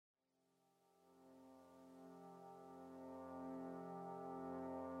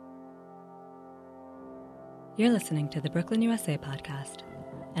You're listening to the Brooklyn, USA podcast,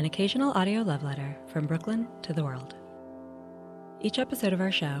 an occasional audio love letter from Brooklyn to the world. Each episode of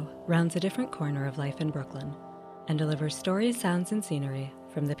our show rounds a different corner of life in Brooklyn and delivers stories, sounds, and scenery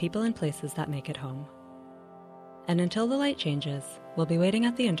from the people and places that make it home. And until the light changes, we'll be waiting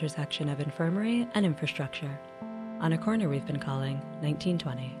at the intersection of infirmary and infrastructure on a corner we've been calling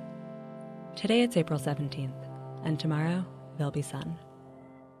 1920. Today it's April 17th, and tomorrow there'll be sun.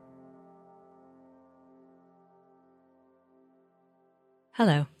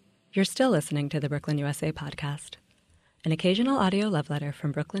 Hello, you're still listening to the Brooklyn, USA podcast, an occasional audio love letter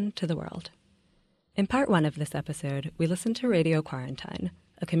from Brooklyn to the world. In part one of this episode, we listened to Radio Quarantine,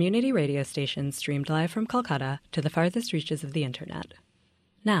 a community radio station streamed live from Calcutta to the farthest reaches of the internet.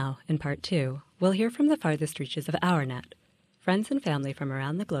 Now, in part two, we'll hear from the farthest reaches of our net, friends and family from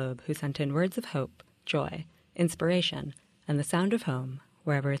around the globe who sent in words of hope, joy, inspiration, and the sound of home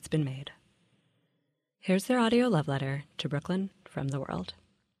wherever it's been made. Here's their audio love letter to Brooklyn from the world.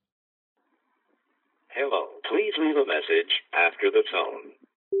 Hello, please leave a message after the tone.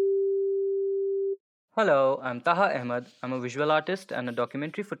 Hello, I'm Taha Ahmed. I'm a visual artist and a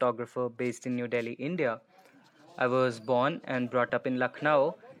documentary photographer based in New Delhi, India. I was born and brought up in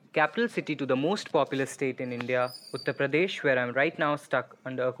Lucknow, capital city to the most populous state in India, Uttar Pradesh, where I'm right now stuck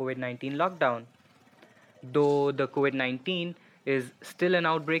under a COVID-19 lockdown. Though the COVID-19 is still an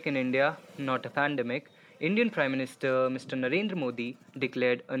outbreak in India, not a pandemic, Indian Prime Minister Mr. Narendra Modi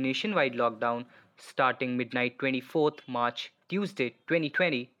declared a nationwide lockdown starting midnight 24th March, Tuesday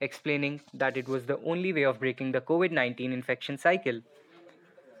 2020, explaining that it was the only way of breaking the COVID-19 infection cycle.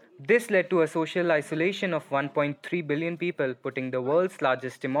 This led to a social isolation of 1.3 billion people, putting the world's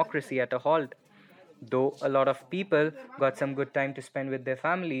largest democracy at a halt. Though a lot of people got some good time to spend with their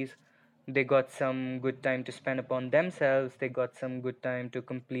families, they got some good time to spend upon themselves, they got some good time to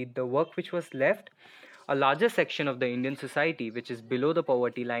complete the work which was left, a larger section of the Indian society, which is below the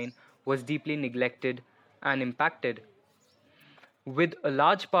poverty line, was deeply neglected and impacted. With a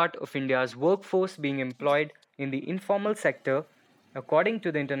large part of India's workforce being employed in the informal sector, according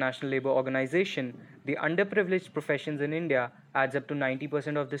to the International Labour Organization, the underprivileged professions in India adds up to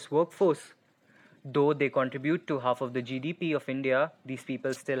 90% of this workforce. Though they contribute to half of the GDP of India, these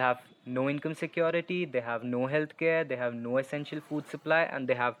people still have no income security, they have no health care, they have no essential food supply, and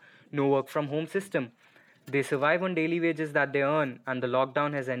they have no work from home system. They survive on daily wages that they earn, and the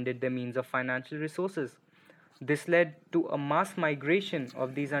lockdown has ended their means of financial resources. This led to a mass migration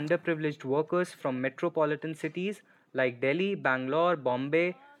of these underprivileged workers from metropolitan cities like Delhi, Bangalore,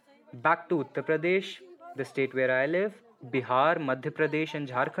 Bombay, back to Uttar Pradesh, the state where I live, Bihar, Madhya Pradesh, and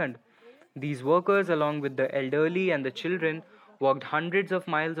Jharkhand. These workers, along with the elderly and the children, walked hundreds of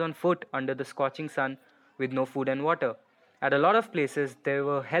miles on foot under the scorching sun with no food and water. At a lot of places, they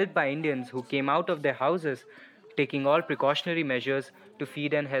were helped by Indians who came out of their houses, taking all precautionary measures to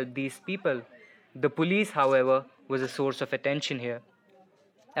feed and help these people. The police, however, was a source of attention here,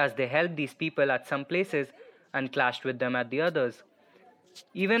 as they helped these people at some places and clashed with them at the others.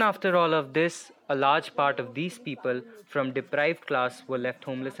 Even after all of this, a large part of these people from deprived class were left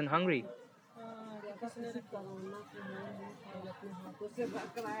homeless and hungry.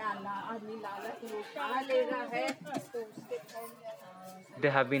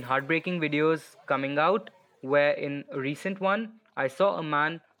 There have been heartbreaking videos coming out where in a recent one, I saw a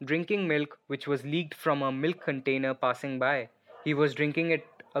man drinking milk which was leaked from a milk container passing by. He was drinking it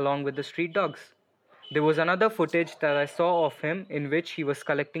along with the street dogs. There was another footage that I saw of him in which he was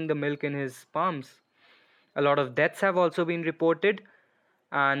collecting the milk in his palms. A lot of deaths have also been reported,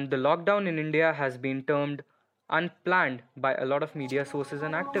 and the lockdown in India has been termed unplanned by a lot of media sources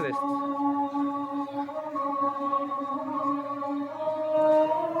and activists.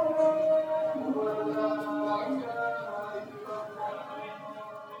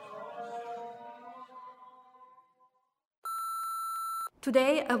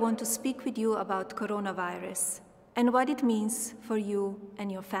 Today, I want to speak with you about coronavirus and what it means for you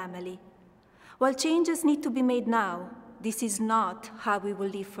and your family. While changes need to be made now, this is not how we will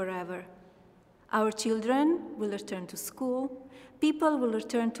live forever. Our children will return to school, people will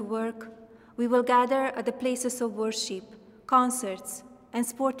return to work, we will gather at the places of worship, concerts, and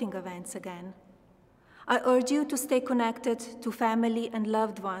sporting events again. I urge you to stay connected to family and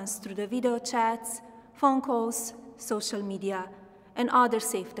loved ones through the video chats, phone calls, social media, and other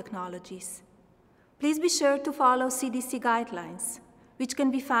safe technologies. Please be sure to follow CDC guidelines, which can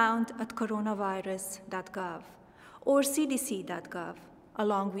be found at coronavirus.gov or cdc.gov,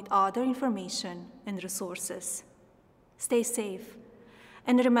 along with other information and resources. Stay safe,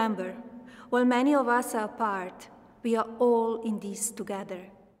 and remember, while many of us are apart, we are all in this together.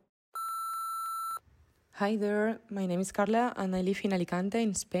 Hi there, my name is Carla and I live in Alicante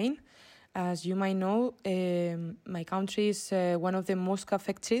in Spain. As you might know, my country is one of the most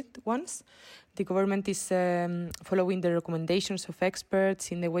affected ones. The government is following the recommendations of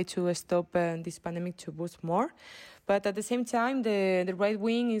experts in the way to stop this pandemic to boost more. But at the same time, the right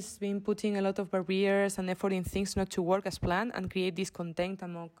wing is been putting a lot of barriers and effort in things not to work as planned and create discontent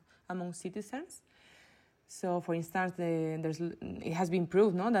among citizens. So, for instance, it has been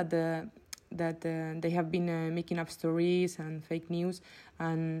proved that they have been making up stories and fake news,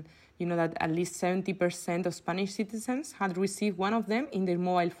 and that at least 70% of Spanish citizens had received one of them in their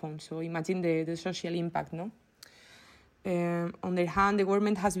mobile phone. So imagine the social impact, no? On their hand, the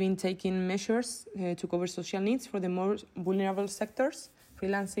government has been taking measures to cover social needs for the more vulnerable sectors,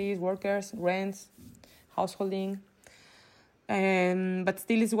 freelancers, workers, rents, householding. But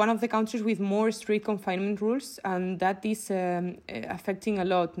still is one of the countries with more strict confinement rules, and that is affecting a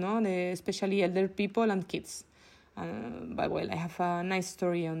lot, especially elder people and kids. But I have a nice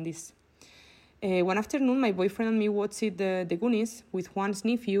story on this. One afternoon, my boyfriend and me watched the Goonies with Juan's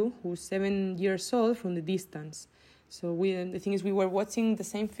nephew, who's 7 years old, from the distance. So the thing is, we were watching the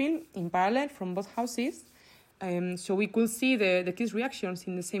same film in parallel from both houses, so we could see the kids' reactions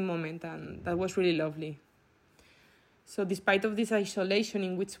in the same moment, and that was really lovely. So despite of this isolation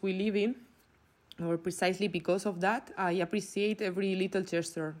in which we live in, or precisely because of that, I appreciate every little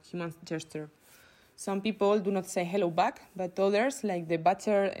gesture, human gesture. Some people do not say hello back, but others, like the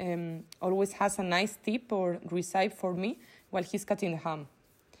butcher, always has a nice tip or recipe for me while he's cutting the ham.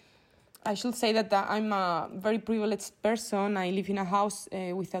 I should say that I'm a very privileged person. I live in a house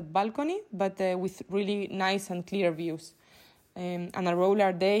without balcony, but with really nice and clear views. And a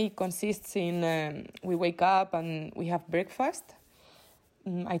regular day consists in we wake up and we have breakfast.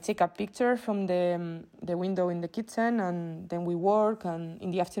 I take a picture from the window in the kitchen, and then we work, and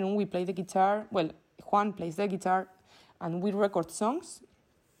in the afternoon we play the guitar. Well, Juan plays the guitar and we record songs.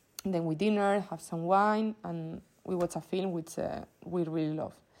 And then we dinner, have some wine, and we watch a film which we really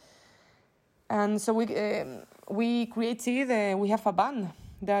love. And so we created, we have a band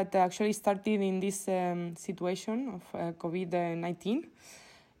that actually started in this situation of COVID-19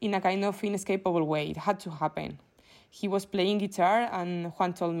 in a kind of inescapable way. It had to happen. He was playing guitar and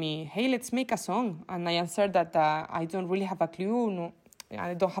Juan told me, hey, let's make a song. And I answered that I don't really have a clue, no,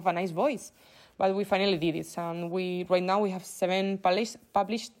 I don't have a nice voice. But we finally did it. And right now we have 7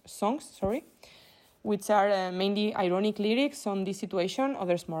 published songs, which are mainly ironic lyrics on this situation,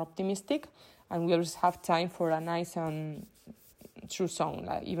 others more optimistic. And we always have time for a nice and true song,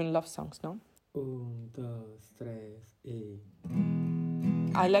 like even love songs, no? 1, 2, 3, y...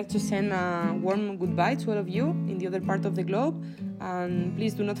 I'd like to send a warm goodbye to all of you in the other part of the globe, and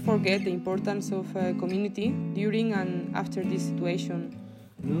please do not forget the importance of community during and after this situation.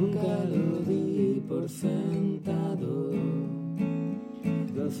 Nunca lo di por sentado,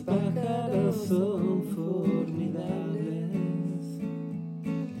 los pájaros son formidables,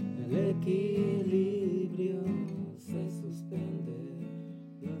 el equilibrio se suspende,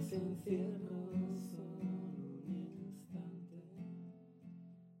 los encierros son un instante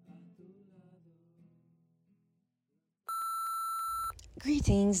a tu lado.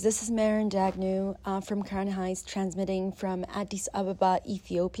 Greetings, this is Maren Dagnu from Crown Heights, transmitting from Addis Ababa,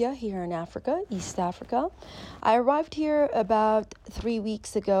 Ethiopia, here in Africa, East Africa. I arrived here about 3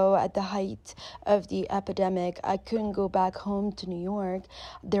 weeks ago at the height of the epidemic. I couldn't go back home to New York.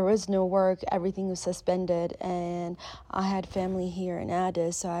 There was no work, everything was suspended, and I had family here in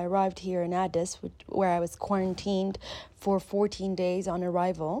Addis, so I arrived here in Addis, where I was quarantined for 14 days on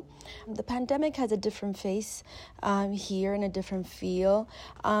arrival. The pandemic has a different face here and a different feel.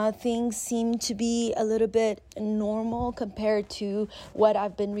 Things seem to be a little bit normal compared to what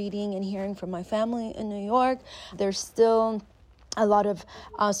I've been reading and hearing from my family in New York. There's still a lot of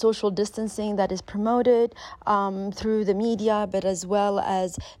social distancing that is promoted through the media, but as well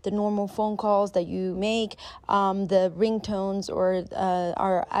as the normal phone calls that you make. The ringtones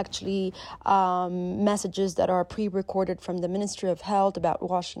are actually messages that are pre-recorded from the Ministry of Health about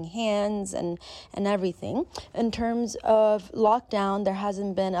washing hands and everything. In terms of lockdown, there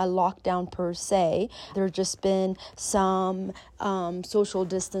hasn't been a lockdown per se. There's just been some social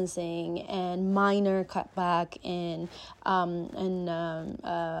distancing and minor cutback in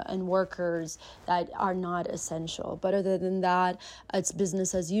and workers that are not essential. But other than that, it's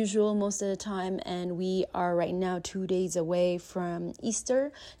business as usual most of the time, and we are right now 2 days away from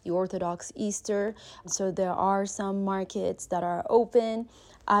Easter, the Orthodox Easter. So there are some markets that are open.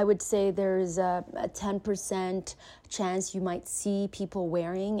 I would say there's a 10% chance you might see people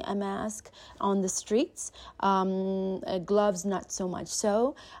wearing a mask on the streets. Gloves, not so much so.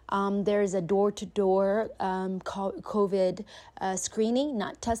 There's a door-to-door COVID screening,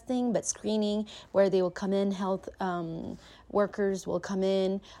 not testing, but screening, where they will come in, health workers will come in,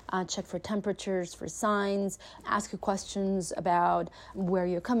 check for temperatures, for signs, ask you questions about where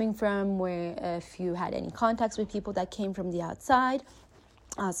you're coming from, if you had any contacts with people that came from the outside.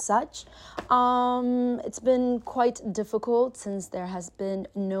 As such, it's been quite difficult since there has been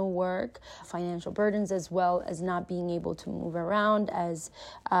no work, financial burdens, as well as not being able to move around as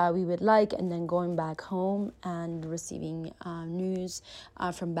we would like, and then going back home and receiving news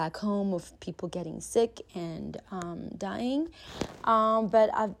from back home of people getting sick and dying. But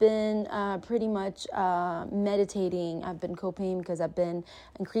I've been pretty much meditating. I've been coping because I've been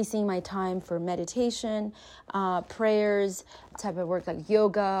increasing my time for meditation, prayers, type of work like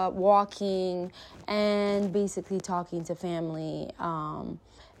yoga, walking, and basically talking to family.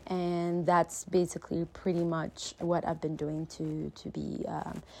 And that's basically pretty much what I've been doing to be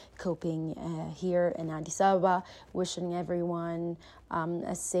coping here in Addis Ababa, wishing everyone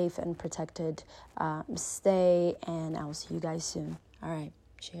a safe and protected stay, and I'll see you guys soon. All right,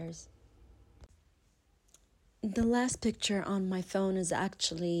 cheers. The last picture on my phone is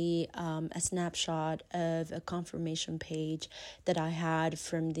actually a snapshot of a confirmation page that I had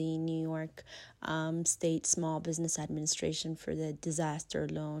from the New York State Small Business Administration for the disaster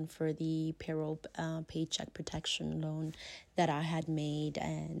loan, for the payroll paycheck protection loan that I had made,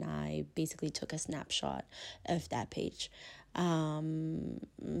 and I basically took a snapshot of that page.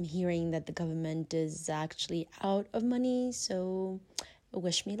 Hearing that the government is actually out of money, so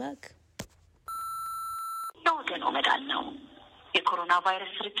wish me luck. የወገን መዳን ነው። የኮሮና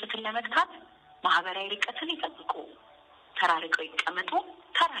ቫይረስ ስርጭትን ለመግታት ማህበራዊ ርቀትን ይጠብቁ፣ ተራርቀው ይቀመጡ፣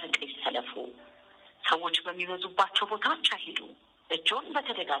 ተራርቀው ይሰለፉ። ሰዎች በሚበዙባቸው ቦታዎች አይሄዱ። እጆን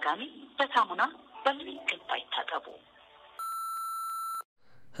በተደጋጋሚ በሳሙና በሚገባ ይታጠቡ።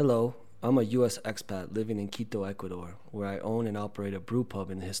 Hello, I'm a U.S. expat living in Quito, Ecuador, where I own and operate a brew pub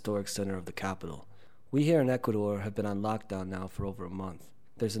in the historic center of the capital. We here in Ecuador have been on lockdown now for over a month.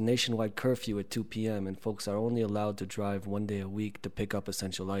 There's a nationwide curfew at 2 p.m. and folks are only allowed to drive 1 day a week to pick up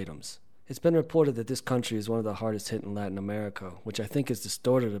essential items. It's been reported that this country is one of the hardest hit in Latin America, which I think is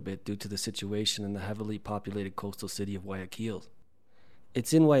distorted a bit due to the situation in the heavily populated coastal city of Guayaquil.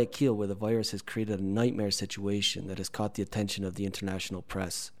 It's in Guayaquil where the virus has created a nightmare situation that has caught the attention of the international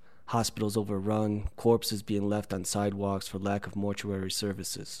press. Hospitals overrun, corpses being left on sidewalks for lack of mortuary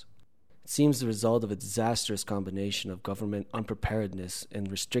services. It seems the result of a disastrous combination of government unpreparedness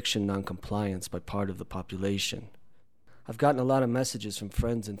and restriction non-compliance by part of the population. I've gotten a lot of messages from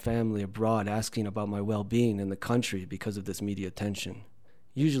friends and family abroad asking about my well-being in the country because of this media attention.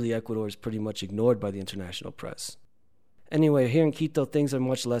 Usually Ecuador is pretty much ignored by the international press. Anyway, here in Quito, things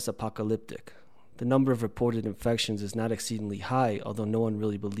are much less apocalyptic. The number of reported infections is not exceedingly high, although no one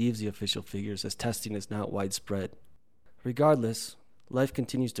really believes the official figures as testing is not widespread. Regardless, life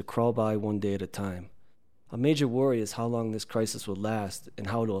continues to crawl by one day at a time. A major worry is how long this crisis will last and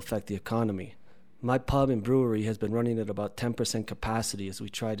how it will affect the economy. My pub and brewery has been running at about 10% capacity as we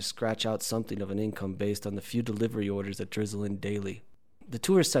try to scratch out something of an income based on the few delivery orders that drizzle in daily. The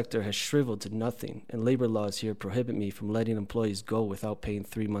tourist sector has shriveled to nothing, and labor laws here prohibit me from letting employees go without paying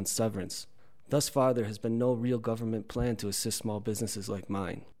 3 months severance. Thus far, there has been no real government plan to assist small businesses like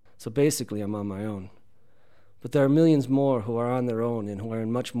mine. So basically, I'm on my own. But there are millions more who are on their own and who are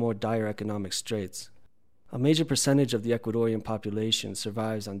in much more dire economic straits. A major percentage of the Ecuadorian population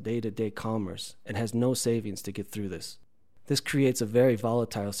survives on day-to-day commerce and has no savings to get through this. This creates a very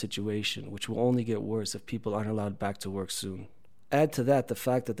volatile situation, which will only get worse if people aren't allowed back to work soon. Add to that the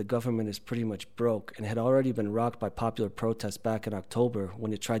fact that the government is pretty much broke and had already been rocked by popular protests back in October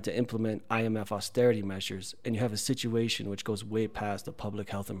when it tried to implement IMF austerity measures, and you have a situation which goes way past a public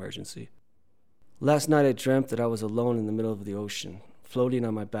health emergency. Last night I dreamt that I was alone in the middle of the ocean, floating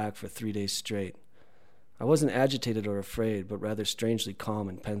on my back for 3 days straight. I wasn't agitated or afraid, but rather strangely calm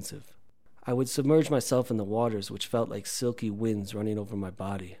and pensive. I would submerge myself in the waters, which felt like silky winds running over my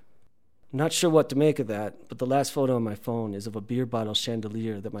body. Not sure what to make of that, but the last photo on my phone is of a beer bottle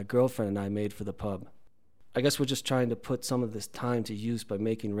chandelier that my girlfriend and I made for the pub. I guess we're just trying to put some of this time to use by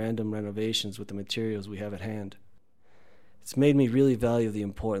making random renovations with the materials we have at hand. It's made me really value the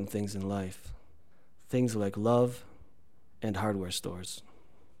important things in life. Things like love and hardware stores.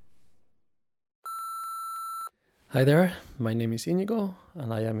 Hi there, my name is Inigo,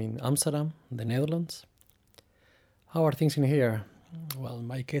 and I am in Amsterdam, the Netherlands. How are things in here? Well, in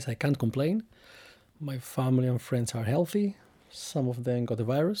my case, I can't complain. My family and friends are healthy. Some of them got the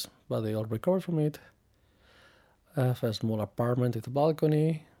virus, but they all recovered from it. I have a small apartment with a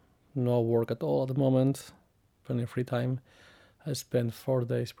balcony, no work at all at the moment, plenty of free time. I spend 4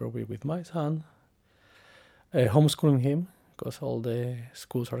 days per week with my son, homeschooling him, because all the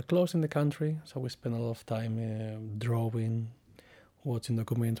schools are closed in the country, so we spend a lot of time drawing, watching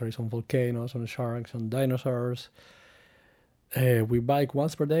documentaries on volcanoes, on sharks, on dinosaurs. We bike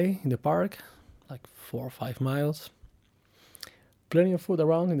once per day in the park, like 4 or 5 miles. Plenty of food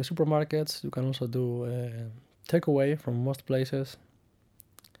around in the supermarkets. You can also do takeaway from most places.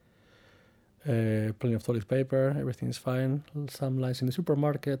 Plenty of toilet paper, everything is fine. Some lines in the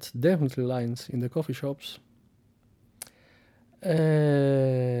supermarkets, definitely lines in the coffee shops.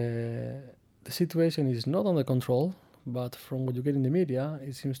 The situation is not under control, but from what you get in the media,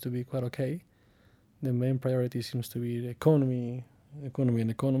 it seems to be quite okay. The main priority seems to be the economy.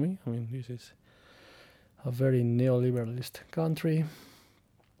 I mean, this is a very neoliberalist country.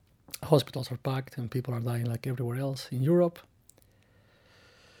 Hospitals are packed and people are dying like everywhere else in Europe.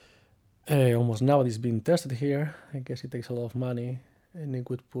 Almost nobody's being tested here. I guess it takes a lot of money and it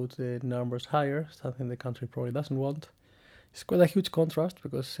would put the numbers higher, something the country probably doesn't want. It's quite a huge contrast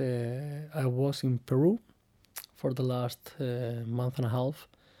because I was in Peru for the last month and a half.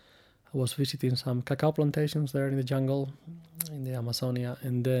 I was visiting some cacao plantations there in the jungle, in the Amazonia,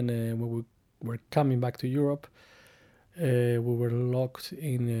 and then when we were coming back to Europe, we were locked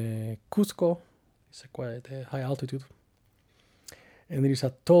in Cusco. It's a quite high altitude. And there is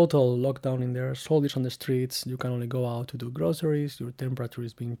a total lockdown in there, soldiers on the streets, you can only go out to do groceries, your temperature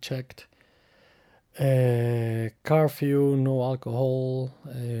is being checked. Curfew, no alcohol,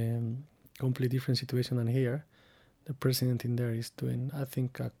 completely different situation than here. The president in there is doing, I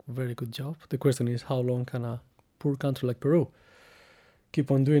think, a very good job. The question is, how long can a poor country like Peru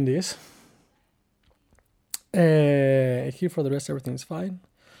keep on doing this? Here for the rest, everything is fine.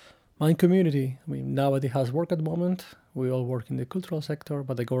 My community, I mean, nobody has work at the moment. We all work in the cultural sector,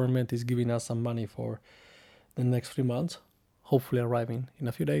 but the government is giving us some money for the next 3 months, hopefully arriving in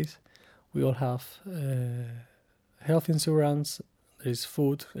a few days. We all have health insurance, there is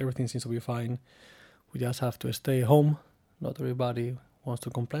food, everything seems to be fine. We just have to stay home. Not everybody wants to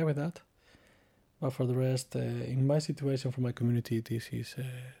comply with that. But for the rest, in my situation, for my community, this is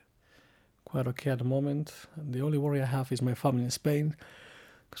quite okay at the moment. The only worry I have is my family in Spain,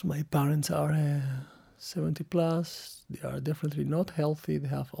 because my parents are 70 plus. They are definitely not healthy. They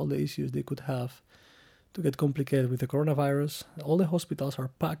have all the issues they could have to get complicated with the coronavirus. All the hospitals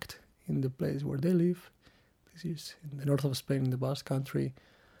are packed in the place where they live. This is in the north of Spain, in the Basque Country.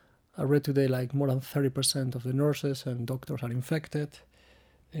 I read today like more than 30% of the nurses and doctors are infected,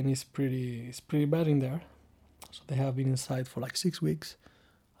 and it's pretty bad in there. So they have been inside for like 6 weeks.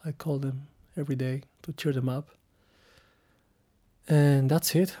 I call them every day to cheer them up. And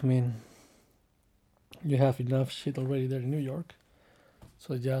that's it. I mean, you have enough shit already there in New York.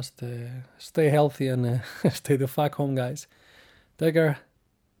 So just stay healthy and stay the fuck home, guys. Take care.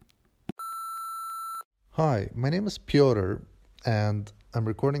 Hi, my name is Pyotr, and I'm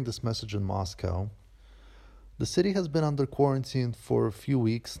recording this message in Moscow. The city has been under quarantine for a few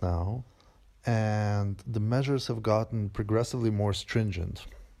weeks now, and the measures have gotten progressively more stringent.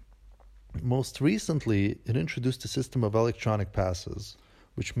 Most recently, it introduced a system of electronic passes,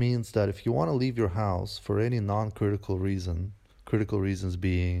 which means that if you want to leave your house for any non-critical reason, critical reasons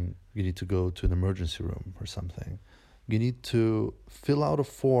being you need to go to an emergency room or something, you need to fill out a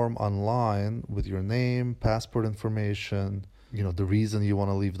form online with your name, passport information, the reason you want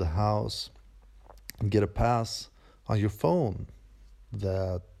to leave the house, and get a pass on your phone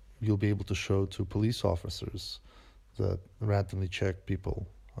that you'll be able to show to police officers that randomly check people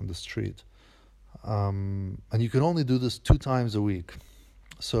on the street. And you can only do this 2 times a week.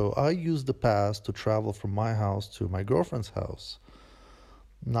 So I used the pass to travel from my house to my girlfriend's house,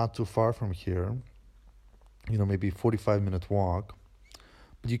 not too far from here, maybe a 45-minute walk.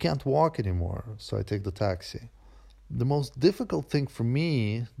 But you can't walk anymore, so I take the taxi. The most difficult thing for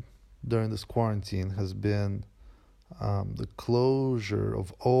me during this quarantine has been the closure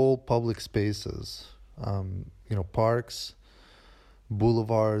of all public spaces, parks,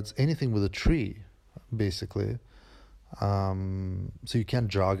 boulevards, anything with a tree, basically. So you can't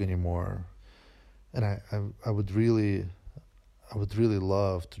jog anymore. And I would really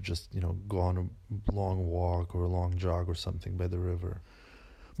love to just, go on a long walk or a long jog or something by the river.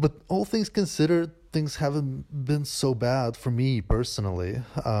 But all things considered, things haven't been so bad for me personally.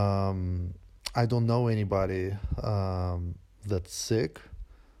 I don't know anybody that's sick.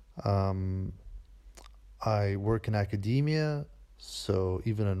 I work in academia, so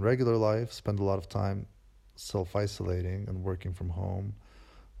even in regular life, spend a lot of time self-isolating and working from home.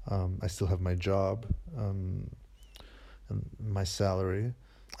 I still have my job and my salary.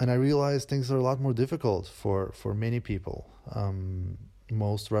 And I realized things are a lot more difficult for many people.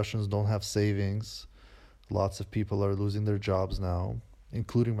 Most Russians don't have savings. Lots of people are losing their jobs now,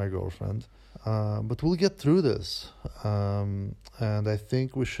 including my girlfriend. But we'll get through this. And I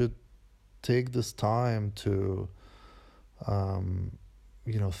think we should take this time to,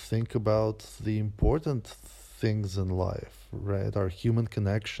 think about the important things in life, right? Our human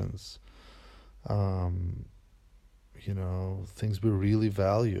connections, things we really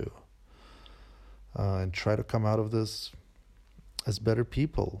value, and try to come out of this as better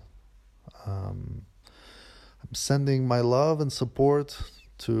people. I'm sending my love and support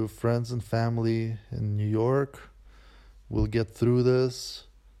to friends and family in New York. We'll get through this.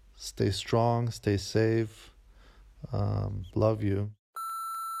 Stay strong, stay safe. Love you.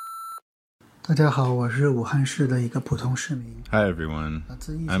 大家好，我是武汉市的一个普通市民。 Hi everyone,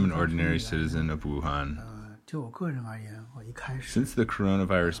 I'm an ordinary citizen of Wuhan. 就我个人而言，我一开始 Since the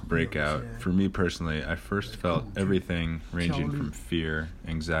coronavirus breakout, for me personally, I first felt everything ranging from fear,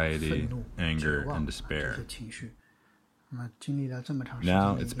 anxiety, anger, and despair. 情绪。那么经历了这么长时间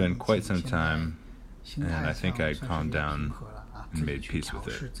Now it's been quite some time, and I think I calmed down and made peace with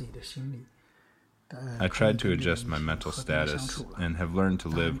it. I tried to adjust my mental status and have learned to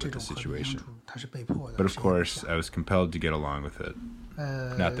live with the situation. But of course, I was compelled to get along with it.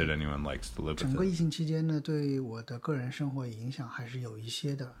 Not that anyone likes to live 整 with 个 it. 疫情期间呢，对我的个人生活影响还是有一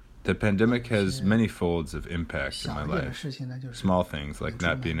些的。 The pandemic has many folds of impact in my 小一点的 life. 事情呢，就是 Small things like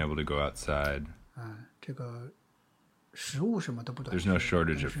not being able to go outside. 这个食物什么都不短 There's no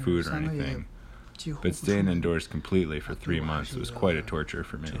shortage of food or 3个月 anything. 几乎 But staying indoors completely for 3 months was quite a torture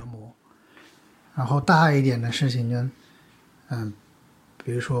for me. 折磨。然后大一点的事情呢，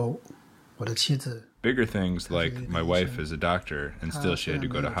比如说我的妻子 Bigger things like my wife is a doctor and still she had to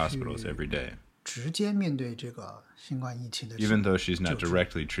go to hospitals every day. 直接面对这个新冠疫情的 Even though she's not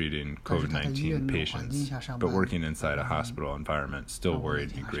directly treating COVID-19 patients, but working inside a hospital environment still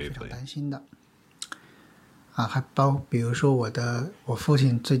worried me 还是非常 gravely. 担心的。还比如说我父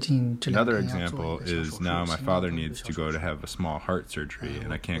亲最近这2 Another 天要做 example 一个小 is 手术 now my 心脏 father 动 needs 小 to 手 go to 术 have a small heart surgery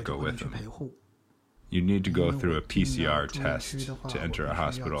and I can't go 我就 with 去 him. 陪护。 You need to go 因为 through 我 a 进了 PCR 住院区 test 的话， to 我 enter a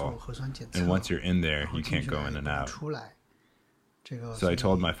必须要做 hospital, 核酸检测， and once you're in there, 然后 you 进 can't 去 go 了 in 也 and 不能 out. 出来。这个 So I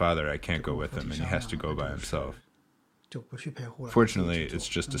told my father I can't go with him and he has to go by himself. 就不去陪护了。 Fortunately, it's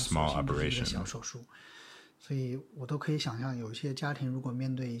just a 那么 small 索性就是一个 operation. 小手术，所以我都可以想象，有一些家庭如果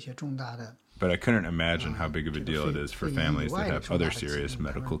面对一些重大的 But I couldn't imagine how big of a deal it is for families that have other serious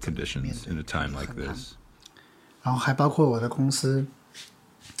medical conditions in a time like this. 然后还包括我的公司，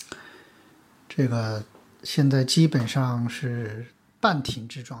这个现在基本上是半停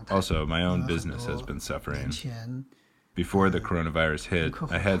滞状态。 Also, my own business has been 年 suffering. 前 Before the coronavirus hit, 客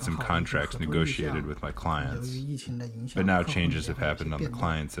户 I had some 谈好了 contracts 合作意向 negotiated with my 由 clients. 于疫情的影响 But now 客户 changes 也 have 会有一些 happened on the 变动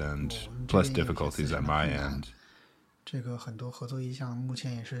client's end, 我们这 plus 边也有一些 difficulties 私 on 人的 my 困难 end. 这个很多合作意向目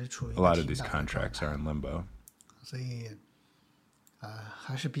前也是处于 A 一个 lot of 停 these 摆的状 contracts 态 are in limbo. 所以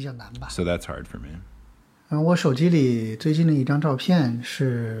还是比较难吧。 So that's hard for me. 我手机里最近的一张照片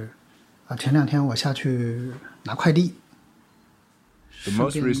是前2天我下去拿快递。 The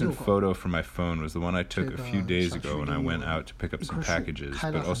most 顺便 recent 路过 photo from my phone was the one I took a few days ago when I went out to pick up some packages,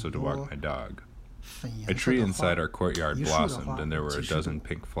 but also to walk my dog. A tree inside our courtyard blossomed and there were a dozen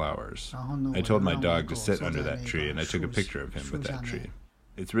pink flowers. I told my dog to sit under that tree and I took a picture of him with that tree.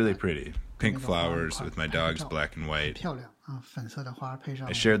 It's really pretty. Pink flowers with my dog's black and white. 漂亮粉色的花配上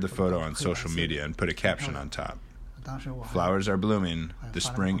I shared the photo on social media and put a caption on top. 当时我还 Flowers are blooming. The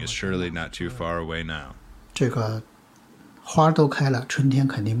spring is surely not too far away now. 这个花都开了，春天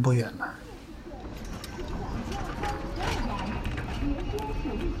肯定不远了。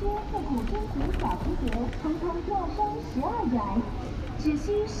只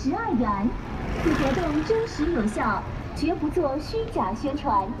需12元，此活动真实有效，绝不做虚假宣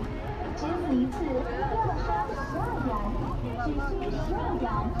传。只此一次，要刷12元，只需12元。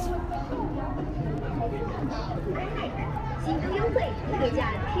新春优惠，特价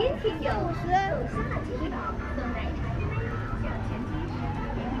天天有，手下指导送奶茶。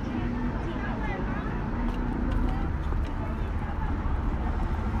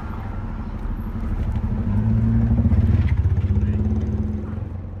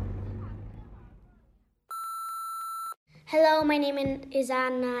 Hello, my name is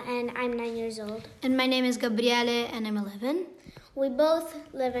Anna and I'm 9 years old. And my name is Gabriele and I'm 11. We both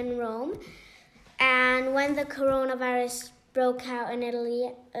live in Rome. And when the coronavirus broke out in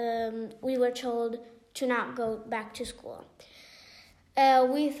Italy, we were told to not go back to school.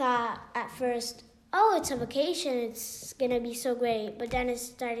 We thought at first oh, it's a vacation, it's gonna be so great. But then it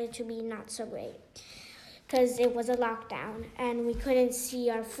started to be not so great because it was a lockdown and we couldn't see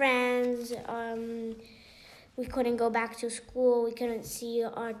our friends. We couldn't go back to school. We couldn't see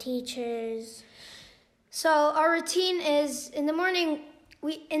our teachers. So our routine is in the morning.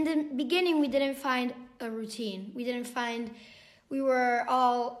 In the beginning, we didn't find a routine. We didn't have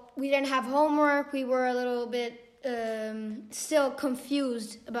homework. We were a little bit still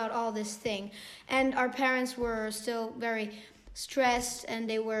confused about all this thing. And our parents were still very stressed and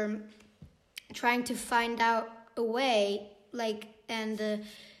they were trying to find out a way,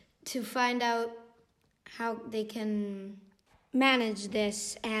 to find out how they can manage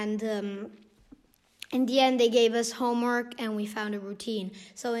this. And in the end, they gave us homework and we found a routine.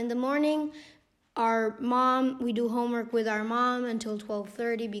 So in the morning, we do homework with our mom until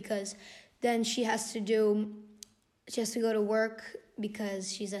 12:30 because then she has to go to work because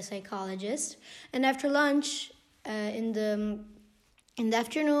she's a psychologist. And after lunch, in the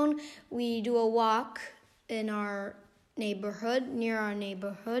afternoon, we do a walk in our neighborhood, near our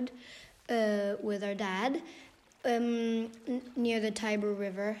neighborhood, with our dad, near the Tiber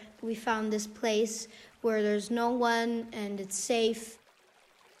River. We found this place where there's no one and it's safe.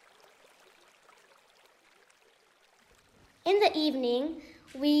 In the evening,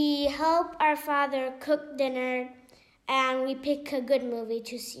 we help our father cook dinner and we pick a good movie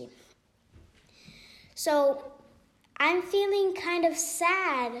to see. So I'm feeling kind of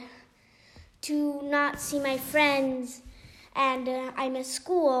sad to not see my friends and I'm at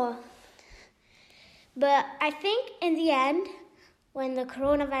school. But I think in the end, when the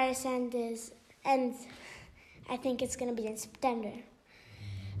coronavirus ends, I think it's going to be in September.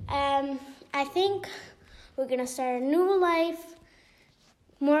 I think we're going to start a new life,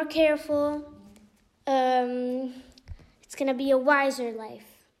 more careful. It's going to be a wiser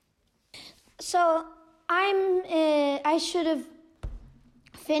life. So I should have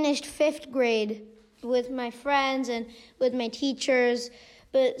finished 5th grade with my friends and with my teachers,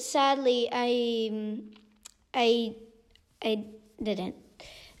 but sadly I didn't.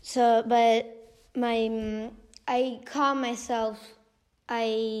 So, but I calm myself.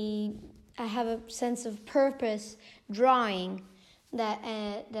 I have a sense of purpose drawing that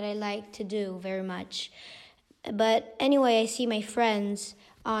I like to do very much. But anyway, I see my friends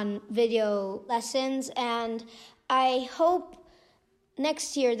on video lessons, and I hope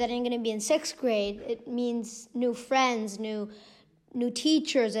next year that I'm going to be in 6th grade. It means new friends, new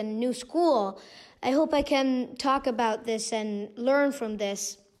teachers, and new school. I hope I can talk about this and learn from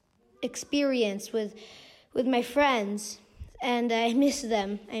this experience with my friends. And I miss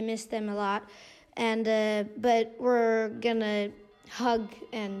them. I miss them a lot. And but we're gonna hug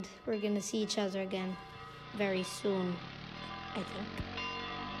and we're gonna see each other again very soon, I think.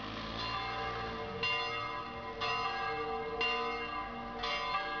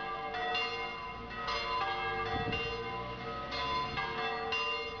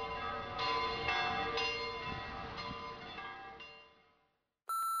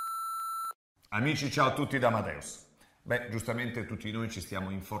 Amici, ciao a tutti da Amadeus. Beh, giustamente tutti noi ci stiamo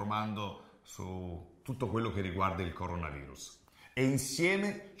informando su tutto quello che riguarda il coronavirus e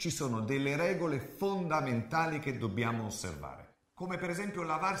insieme ci sono delle regole fondamentali che dobbiamo osservare, come per esempio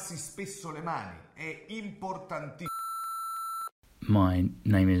lavarsi spesso le mani, è importantissimo. My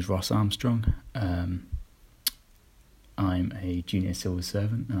name is Ross Armstrong. I'm a junior civil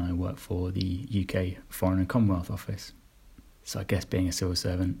servant and I work for the UK Foreign and Commonwealth Office. So I guess being a civil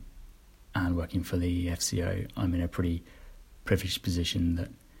servant and working for the FCO, I'm in a pretty privileged position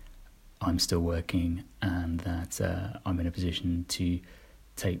that I'm still working and that I'm in a position to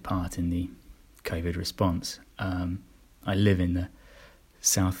take part in the COVID response. I live in the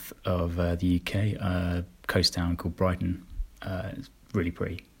south of the UK, a coast town called Brighton. It's really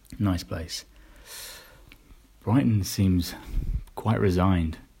pretty, nice place. Brighton seems quite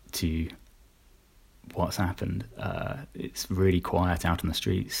resigned to what's happened. It's really quiet out on the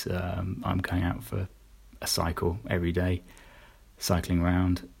streets. I'm going out for a cycle every day, cycling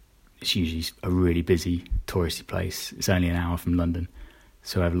around. It's usually a really busy touristy place. It's only an hour from London,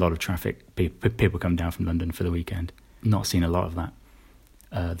 so I have a lot of traffic. People come down from London for the weekend. Not seen a lot of that.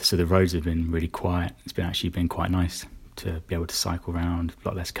 So the roads have been really quiet. It's been quite nice to be able to cycle around, a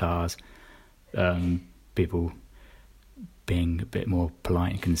lot less cars, people being a bit more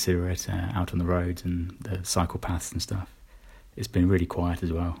polite and considerate out on the roads and the cycle paths and stuff. It's been really quiet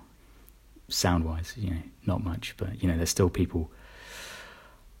as well. Sound-wise, not much, but, there's still people.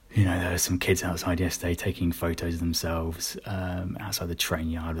 There were some kids outside yesterday taking photos of themselves outside the train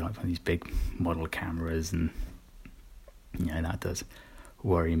yard with like these big model cameras, and that does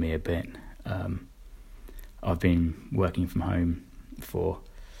worry me a bit. I've been working from home for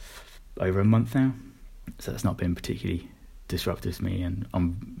over a month now, so that's not been particularly disruptive to me, and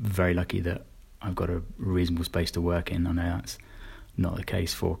I'm very lucky that I've got a reasonable space to work in. I know that's not the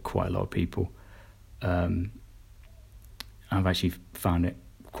case for quite a lot of people. I've actually found it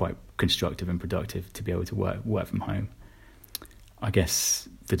quite constructive and productive to be able to work from home. I guess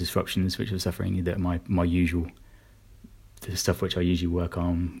the disruptions which I'm suffering, that my usual, the stuff which I usually work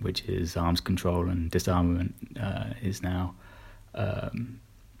on, which is arms control and disarmament, is now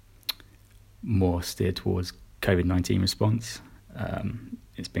more steered towards COVID-19 response.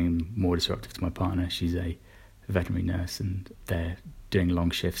 It's been more disruptive to my partner. She's a veterinary nurse, and they're doing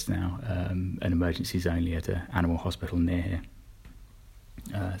long shifts now, and emergencies only at an animal hospital near here.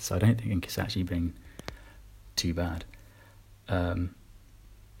 So I don't think it's actually been too bad.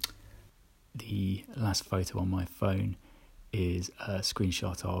 The last photo on my phone is a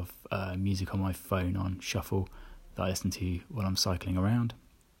screenshot of music on my phone on shuffle that I listen to while I'm cycling around.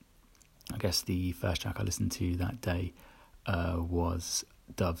 I guess the first track I listened to that day was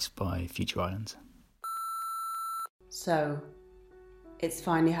Doves by Future Islands. So, it's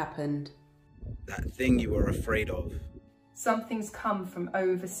finally happened. That thing you were afraid of. Something's come from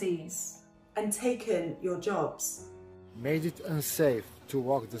overseas. And taken your jobs. Made it unsafe to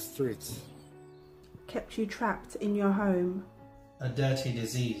walk the streets. Kept you trapped in your home. A dirty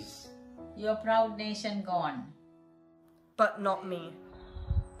disease. Your proud nation gone. But not me.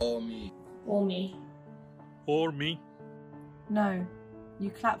 Or me. Or me. Or me. No, you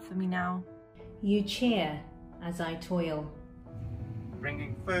clap for me now. You cheer as I toil.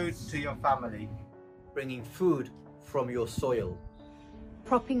 Bringing food to your family. Bringing food from your soil.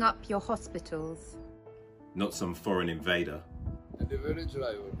 Propping up your hospitals. Not some foreign invader. A delivery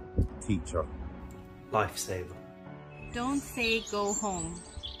driver. Teacher. Lifesaver. Don't say go home.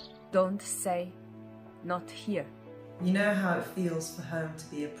 Don't say not here. You know how it feels for home to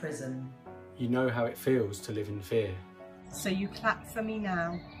be a prison. You know how it feels to live in fear. So you clap for me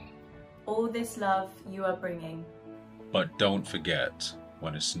now. All this love you are bringing. But don't forget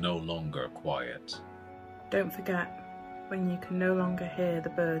when it's no longer quiet. Don't forget when you can no longer hear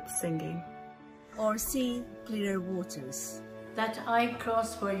the birds singing. Or see clearer waters. That I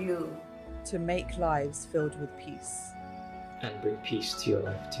cross for you. To make lives filled with peace. And bring peace to your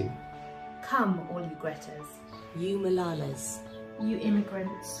life too. Come, all you Gretas. You Malalas. You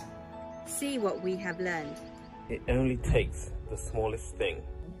immigrants. See what we have learned. It only takes the smallest thing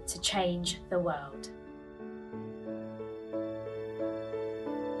to change the world.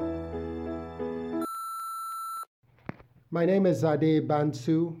 My name is Ade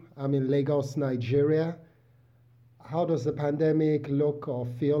Bantu. I'm in Lagos, Nigeria. How does the pandemic look or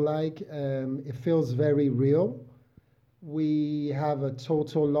feel like? It feels very real. We have a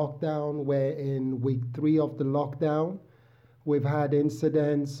total lockdown. We're in week 3 of the lockdown. We've had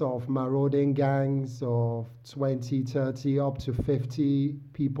incidents of marauding gangs of 20, 30, up to 50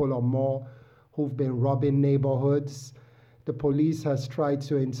 people or more who've been robbing neighborhoods. The police has tried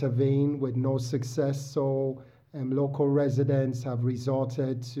to intervene with no success, so local residents have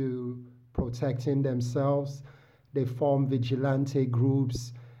resorted to protecting themselves. They form vigilante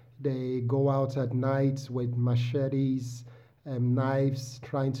groups. They go out at night with machetes and knives,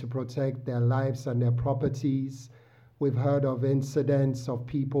 trying to protect their lives and their properties. We've heard of incidents of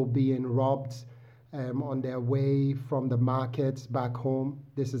people being robbed on their way from the markets back home.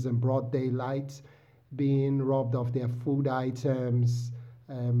 This is in broad daylight, being robbed of their food items,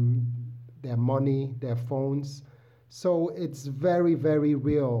 their money, their phones. So it's very, very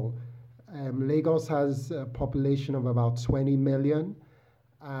real. Lagos has a population of about 20 million,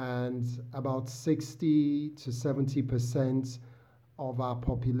 and about 60 to 70% of our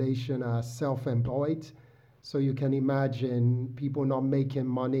population are self-employed. So you can imagine people not making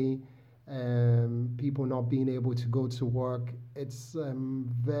money, people not being able to go to work. It's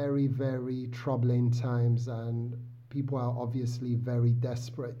very, very troubling times, and people are obviously very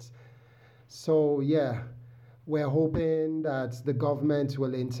desperate. So yeah, we're hoping that the government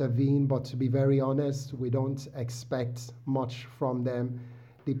will intervene, but to be very honest, we don't expect much from them.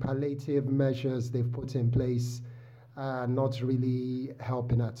 The palliative measures they've put in place are not really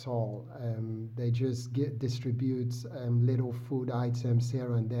helping at all. They just distribute little food items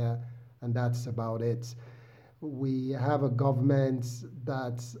here and there, and that's about it. We have a government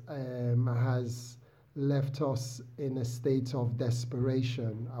that has left us in a state of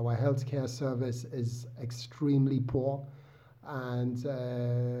desperation. Our healthcare service is extremely poor, and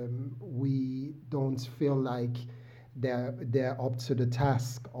we don't feel like they're up to the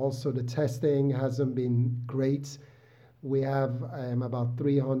task. Also, the testing hasn't been great. We have about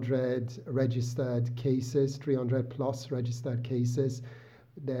 300 registered cases, 300 plus registered cases.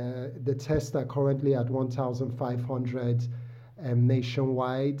 The tests are currently at 1,500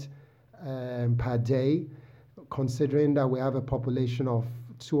 nationwide per day. Considering that we have a population of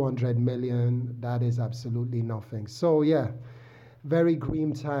 200 million, that is absolutely nothing. So yeah, very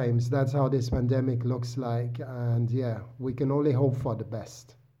grim times. That's how this pandemic looks like. And yeah, we can only hope for the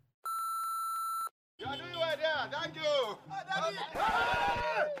best. Thank you.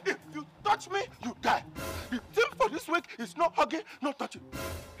 If you touch me, you die. The theme for this week is no hugging, no touching.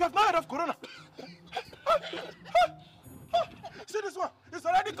 You have not heard of Corona. See this one? It's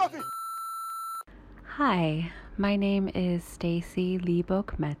already coughing. Hi, my name is Stacy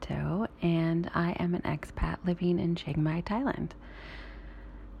Libok Meto, and I am an expat living in Chiang Mai, Thailand.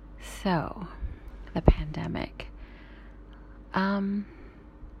 So, the pandemic.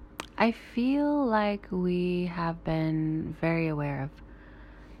 I feel like we have been very aware of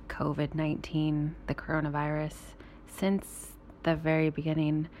COVID-19, the coronavirus, since the very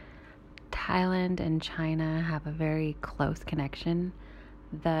beginning. Thailand and China have a very close connection.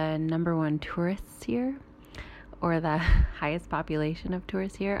 The number one tourists here, or the highest population of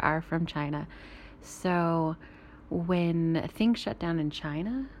tourists here, are from China. So when things shut down in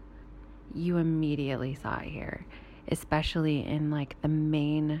China, you immediately saw it here, especially in like the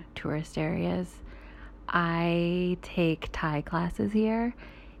main tourist areas. I take Thai classes here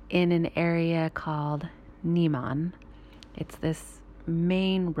in an area called Niman. It's this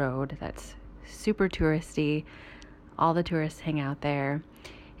main road that's super touristy. All the tourists hang out there.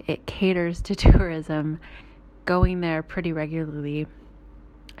 It caters to tourism. Going there pretty regularly,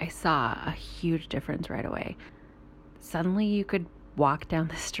 I saw a huge difference right away. Suddenly you could walk down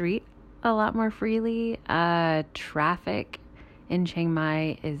the street a lot more freely. Traffic in Chiang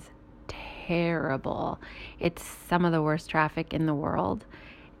Mai is terrible. It's some of the worst traffic in the world.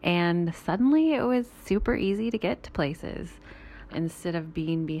 And suddenly it was super easy to get to places. Instead of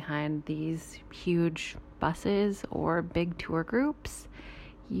being behind these huge buses or big tour groups,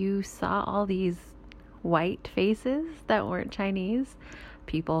 you saw all these white faces that weren't Chinese,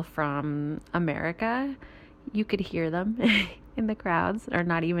 people from America. You could hear them in the crowds, or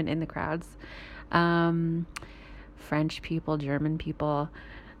not even in the crowds. French people, German people.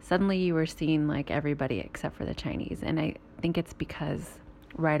 Suddenly you were seeing like everybody except for the Chinese. And I think it's because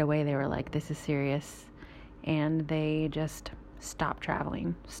right away they were like, this is serious. And they just stopped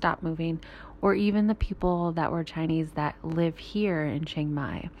traveling, stopped moving. Or even the people that were Chinese that live here in Chiang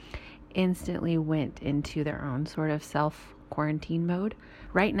Mai instantly went into their own sort of self-quarantine mode.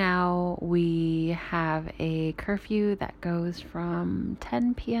 Right now, we have a curfew that goes from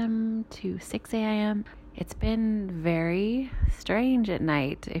 10 p.m. to 6 a.m. It's been very strange at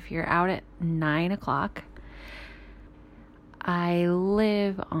night. If you're out at 9 o'clock, I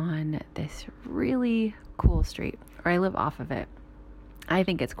live on this really cool street, or I live off of it. I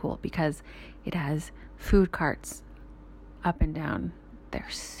think it's cool because it has food carts up and down. They're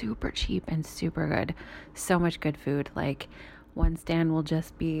super cheap and super good. So much good food. Like one stand will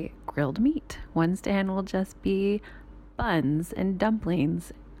just be grilled meat. One stand will just be buns and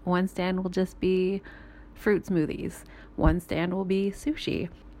dumplings. One stand will just be fruit smoothies. One stand will be sushi.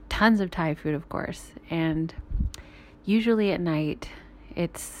 Tons of Thai food, of course. And usually at night,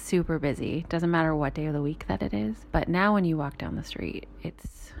 it's super busy. Doesn't matter what day of the week that it is. But now when you walk down the street,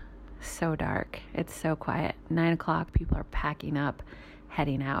 it's so dark. It's so quiet. 9 o'clock, people are packing up,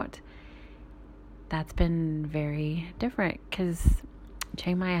 heading out. That's been very different because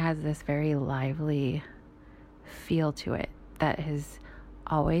Chiang Mai has this very lively feel to it that has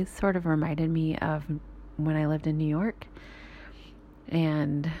always sort of reminded me of when I lived in New York.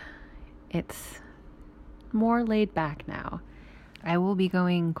 And it's more laid back now. I will be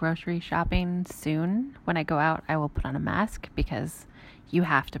going grocery shopping soon. When I go out, I will put on a mask because you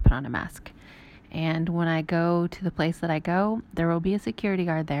have to put on a mask. And when I go to the place that I go, there will be a security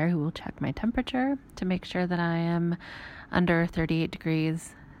guard there who will check my temperature to make sure that I am under 38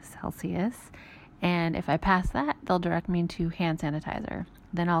 degrees Celsius. And if I pass that, they'll direct me to hand sanitizer.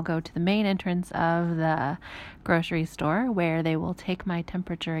 Then I'll go to the main entrance of the grocery store where they will take my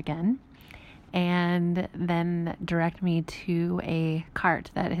temperature again and then direct me to a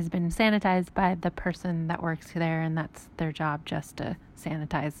cart that has been sanitized by the person that works there, and that's their job, just to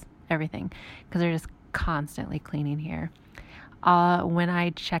sanitize everything because they're just constantly cleaning here. When I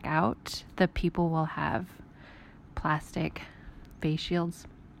check out, the people will have plastic face shields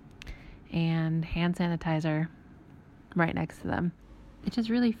and hand sanitizer right next to them. It just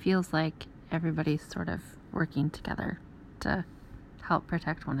really feels like everybody's sort of working together to help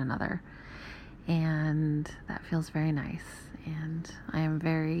protect one another. And that feels very nice. And I am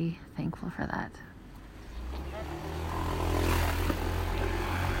very thankful for that.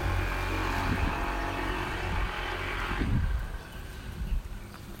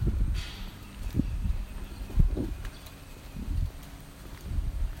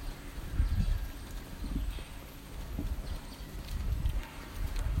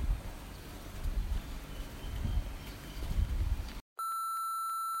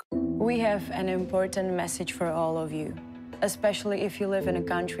 We have an important message for all of you, especially if you live in a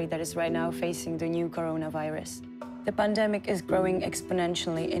country that is right now facing the new coronavirus. The pandemic is growing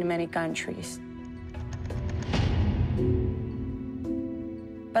exponentially in many countries.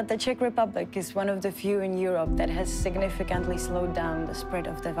 But the Czech Republic is one of the few in Europe that has significantly slowed down the spread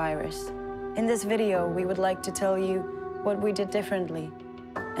of the virus. In this video, we would like to tell you what we did differently,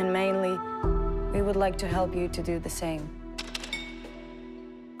 and mainly, we would like to help you to do the same.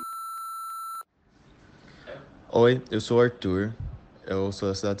 Oi, eu sou o Arthur, eu sou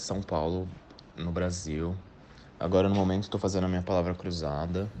da cidade de São Paulo, no Brasil. Agora, no momento, estou fazendo a minha palavra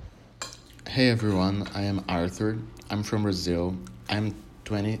cruzada. Hey everyone, I am Arthur. I'm from Brazil. I'm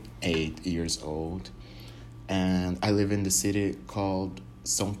 28 years old, and I live in the city called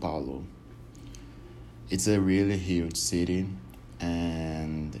São Paulo. It's a really huge city,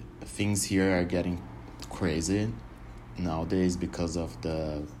 and things here are getting crazy nowadays because of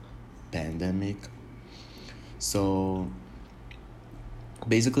the pandemic. So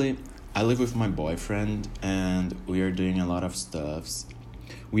basically, I live with my boyfriend and we are doing a lot of stuffs.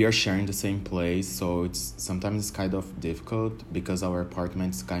 We are sharing the same place, so sometimes it's kind of difficult because our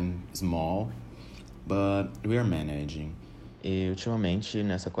apartment is kind of small, but we are managing. E ultimamente,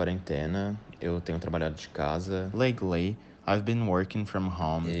 nessa quarentena, eu tenho trabalhado de casa. Lately, I've been working from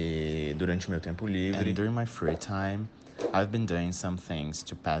home. E durante o meu tempo livre, and during my free time, I've been doing some things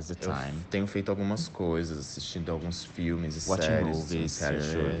to pass the time. Eu tenho feito algumas coisas, assistindo alguns filmes e watching séries, movies,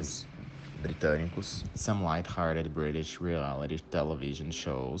 series britânicos. Some light-hearted British reality television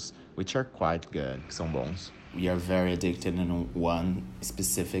shows, which are quite good. Que são bons. We are very addicted in one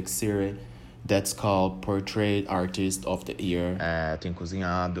specific series that's called Portrait Artist of the Year. Tenho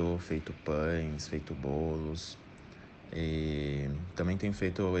cozinhado, feito pães, feito bolos. E também tenho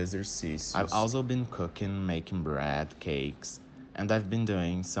feito exercícios. I've also been cooking, making bread, cakes, and I've been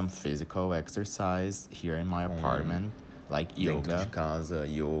doing some physical exercise here in my apartment, like yoga. Dentro de casa,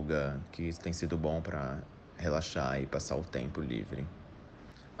 yoga, que tem sido bom para relaxar e passar o tempo livre.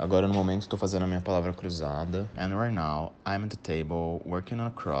 Agora, no momento, estou fazendo a minha palavra cruzada. And right now, I'm at the table working on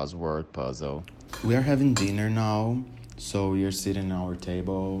a crossword puzzle. We are having dinner now, so we are sitting at our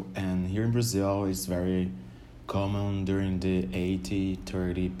table, and here in Brazil, it's very common during the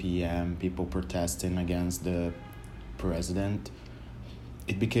 8:30 p.m. people protesting against the president.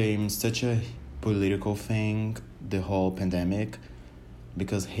 It became such a political thing, the whole pandemic,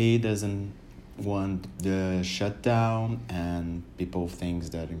 because he doesn't want the shutdown, and people think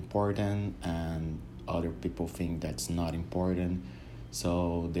that's important and other people think that's not important,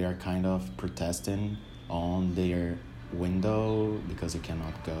 so they are kind of protesting on their window because you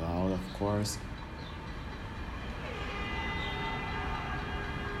cannot go out, of course.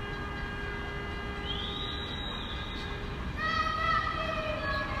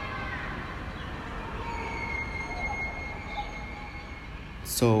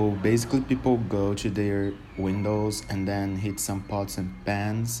 So basically people go to their windows and then hit some pots and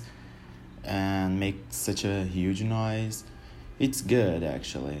pans and make such a huge noise. It's good,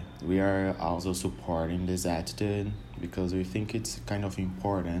 actually. We are also supporting this attitude because we think it's kind of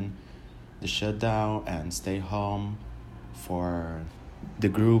important, the shutdown and stay home for the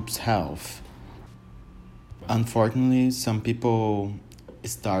group's health. Unfortunately, some people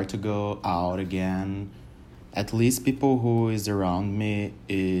start to go out again. At least people who is around me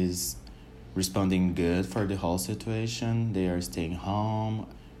is responding good for the whole situation. They are staying home.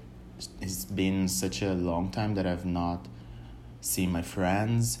 It's been such a long time that I've not seen my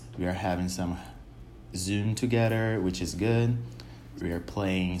friends. We are having some Zoom together, which is good. We are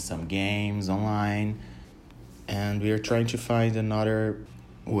playing some games online. And we are trying to find another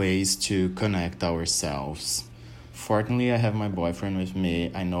ways to connect ourselves. Fortunately, I have my boyfriend with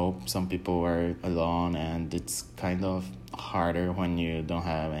me. I know some people are alone and it's kind of harder when you don't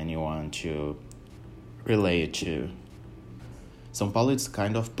have anyone to relate to. São Paulo is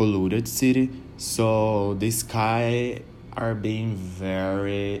kind of polluted city, so the sky are being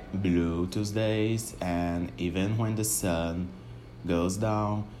very blue these days, and even when the sun goes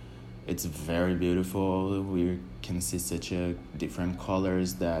down, it's very beautiful. We can see such a different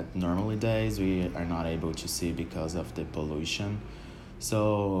colors that normally days we are not able to see because of the pollution.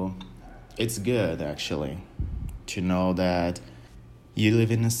 So It's good, actually, to know that you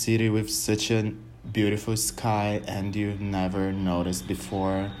live in a city with such a beautiful sky and you never noticed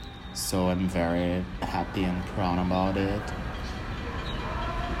before. So I'm very happy and proud about it.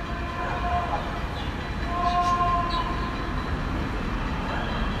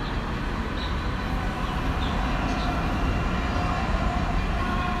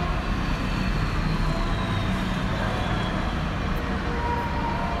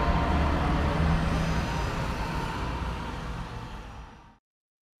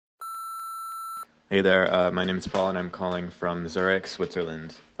 Hey there, my name is Paul and I'm calling from Zurich,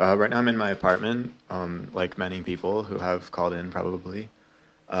 Switzerland. Right now I'm in my apartment, like many people who have called in probably.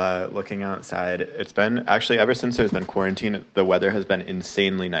 Looking outside, it's been, actually ever since there's been quarantine, the weather has been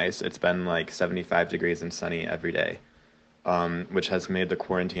insanely nice. It's been like 75 degrees and sunny every day, which has made the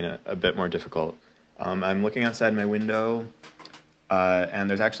quarantine a bit more difficult. I'm looking outside my window, and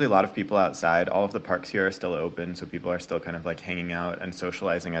there's actually a lot of people outside. All of the parks here are still open, so people are still kind of like hanging out and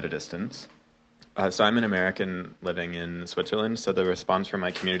socializing at a distance. So I'm an American living in Switzerland, so the response from my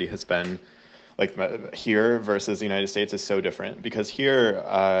community has been, like, here versus the United States is so different, because here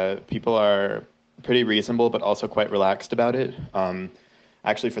people are pretty reasonable but also quite relaxed about it.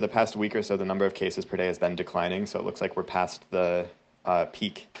 Actually, for the past week or so, the number of cases per day has been declining, so it looks like we're past the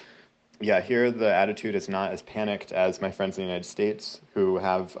peak. Yeah, here the attitude is not as panicked as my friends in the United States, who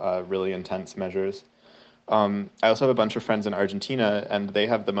have really intense measures. I also have a bunch of friends in Argentina, and they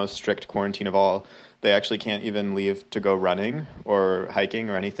have the most strict quarantine of all. They actually can't even leave to go running or hiking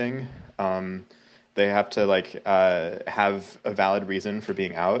or anything. They have to have a valid reason for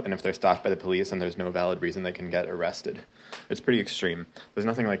being out, and if they're stopped by the police and there's no valid reason, they can get arrested. It's pretty extreme. There's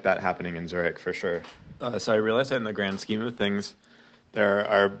nothing like that happening in Zurich for sure. So I realize that in the grand scheme of things, there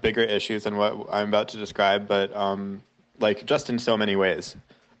are bigger issues than what I'm about to describe, but just in so many ways.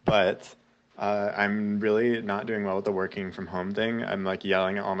 But I'm really not doing well with the working from home thing. I'm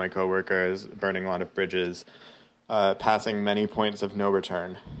yelling at all my coworkers, burning a lot of bridges, passing many points of no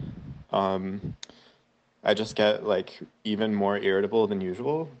return. I just get even more irritable than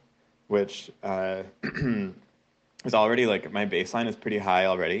usual, which is already my baseline is pretty high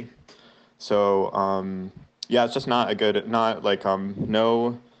already. So yeah, it's just not a good, no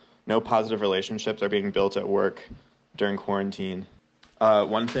positive relationships are being built at work during quarantine.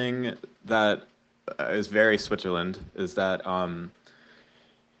 One thing that is very Switzerland is that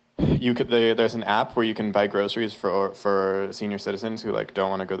there's an app where you can buy groceries for senior citizens who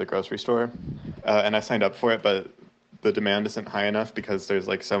don't want to go to the grocery store, and I signed up for it, but the demand isn't high enough because there's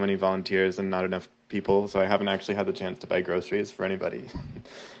so many volunteers and not enough people, so I haven't actually had the chance to buy groceries for anybody.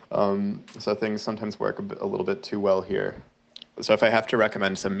 So things sometimes work a little bit too well here. So if I have to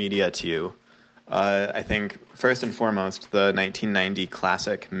recommend some media to you, I think first and foremost, the 1990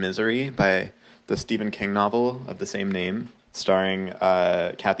 classic Misery by the Stephen King novel of the same name, starring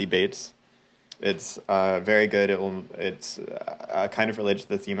Kathy Bates. It's very good. It's kind of related to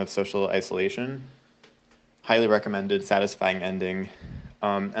the theme of social isolation. Highly recommended, satisfying ending.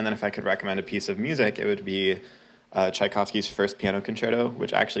 And then if I could recommend a piece of music, it would be Tchaikovsky's First Piano Concerto,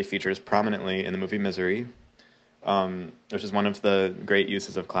 which actually features prominently in the movie Misery. Which is one of the great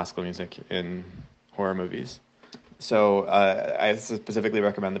uses of classical music in horror movies. So I specifically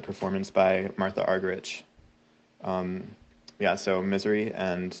recommend the performance by Martha Argerich. Yeah, so Misery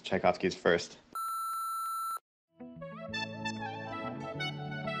and Tchaikovsky's First.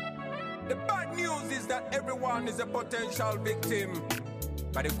 The bad news is that everyone is a potential victim.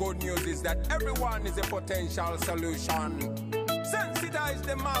 But the good news is that everyone is a potential solution. Sensitize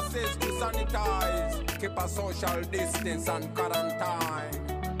the masses to sanitize. Keep a social distance and quarantine.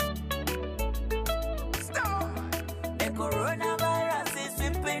 Stop! The coronavirus is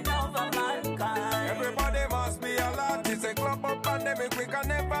sweeping over mankind. Everybody must be alert. It's a global pandemic we can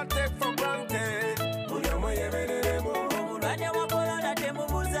never take for granted.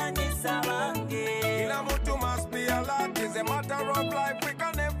 Kila mtu must be alert. It's a matter of life we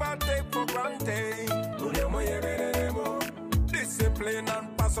can never take for granted. Discipline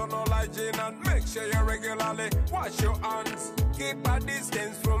and personal hygiene, and make sure you regularly wash your hands. Keep a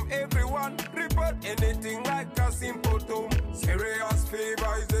distance from everyone. Report anything like a symptom. Serious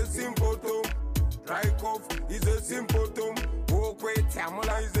fever is a symptom. Dry cough is a symptom. Walkway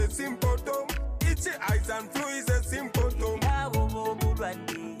tamula is a symptom. Itchy eyes and flu is a symptom.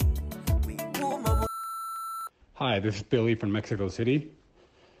 Hi, this is Billy from Mexico City.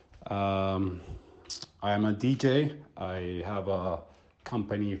 I am a DJ. I have a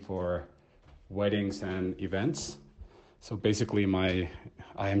company for weddings and events. So basically I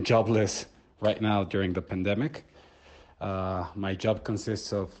am jobless right now during the pandemic. My job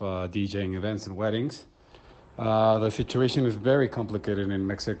consists of DJing events and weddings. The situation is very complicated in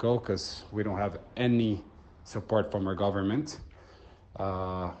Mexico because we don't have any support from our government.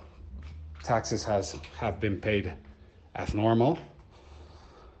 Taxes have been paid as normal.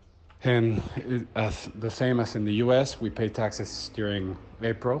 And as the same as in the US, we pay taxes during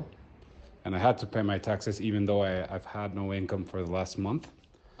April. And I had to pay my taxes even though I've had no income for the last month.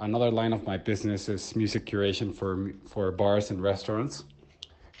 Another line of my business is music curation for bars and restaurants.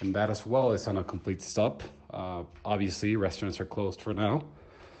 And that as well is on a complete stop. Obviously, restaurants are closed for now.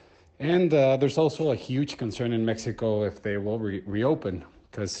 And there's also a huge concern in Mexico if they will reopen,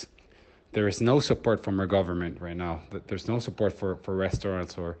 because there is no support from our government right now. There's no support for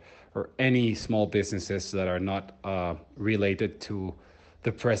restaurants or any small businesses that are not related to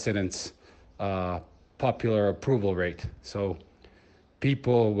the president's popular approval rate. So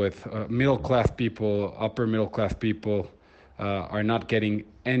people with middle-class people, upper middle-class people are not getting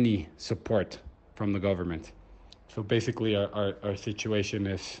any support from the government. So basically our situation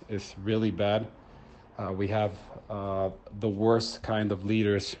is really bad. We have the worst kind of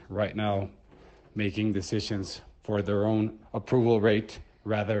leaders right now making decisions for their own approval rate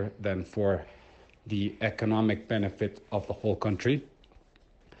rather than for the economic benefit of the whole country.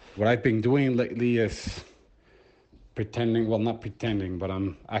 What I've been doing lately is pretending, well, not pretending, but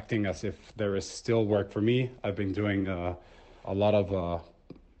I'm acting as if there is still work for me. I've been doing a lot of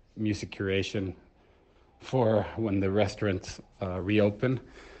music curation for when the restaurants reopen.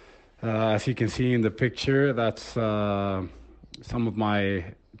 As you can see in the picture, that's some of my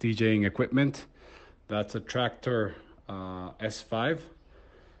DJing equipment. That's a Traktor S5.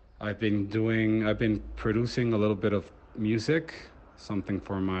 I've been producing a little bit of music, something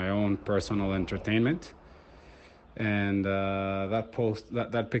for my own personal entertainment. And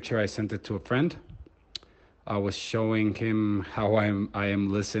that picture, I sent it to a friend. I was showing him how I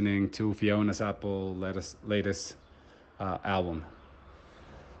am listening to Fiona's Apple latest album.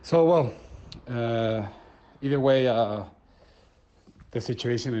 So, well, either way, the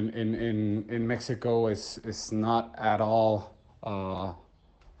situation in Mexico is not at all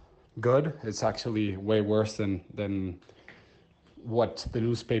good. It's actually way worse than what the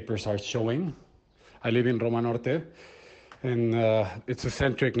newspapers are showing. I live in Roma Norte, and it's a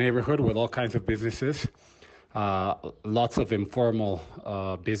centric neighborhood with all kinds of businesses. Lots of informal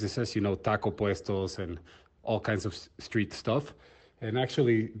businesses, taco puestos and all kinds of street stuff. And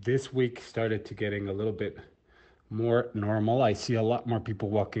actually, this week started to getting a little bit more normal. I see a lot more people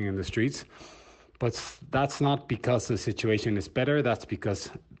walking in the streets. But that's not because the situation is better. That's because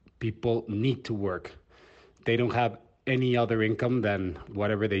people need to work. They don't have any other income than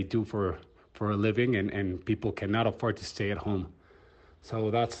whatever they do for a living, and people cannot afford to stay at home. So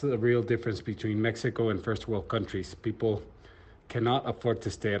that's the real difference between Mexico and first world countries. People cannot afford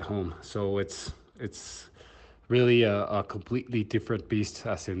to stay at home. So it's really a completely different beast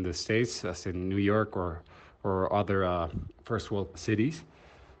as in the States, as in New York or other first world cities.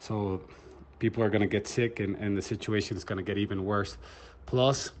 So people are going to get sick, and the situation is going to get even worse.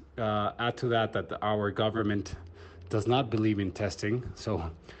 Plus, add to that our government does not believe in testing. So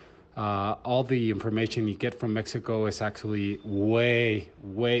all the information you get from Mexico is actually way,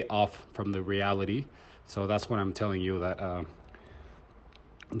 way off from the reality. So that's what I'm telling you, that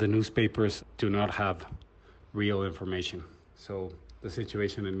the newspapers do not have real information. So the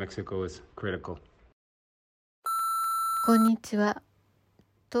situation in Mexico is critical. こんにちは。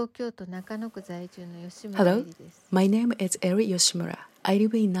東京都中野区在住の吉村 Hello, my name is Eri Yoshimura. I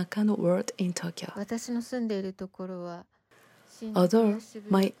live in Nakano Ward in Tokyo. 私の住んでいるところは Although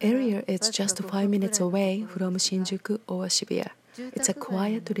my area is just 5 minutes away from Shinjuku or Shibuya, it's a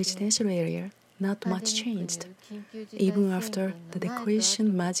quiet residential area, not much changed, even after the declaration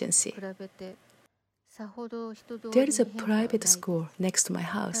emergency. There is a private school next to my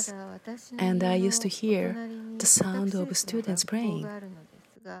house, and I used to hear the sound of students playing.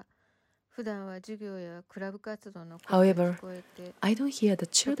 However, I don't hear the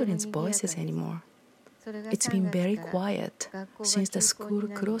children's voices anymore. It's been very quiet since the school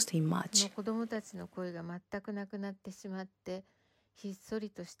closed in March.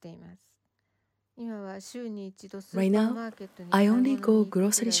 Right now, I only go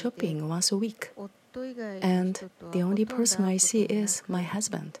grocery shopping once a week, and the only person I see is my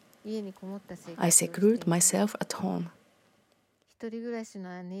husband. I seclude myself at home.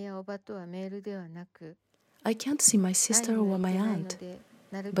 I can't see my sister or my aunt,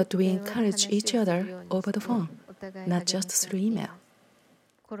 but we encourage each other over the phone, not just through email.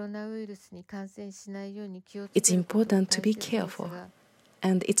 It's important to be careful,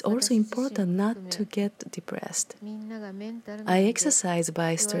 And it's also important not to get depressed. I exercise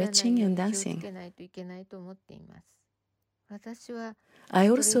by stretching and dancing. I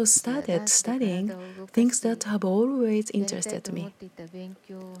also started studying things that have always interested me.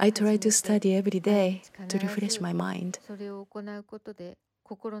 I try to study every day to refresh my mind.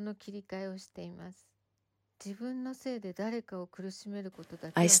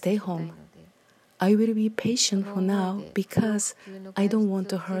 I stay home. I will be patient for now because I don't want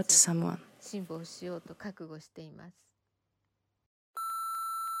to hurt someone.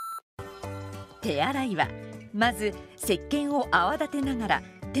 手洗いはまず石鹸を泡立てながら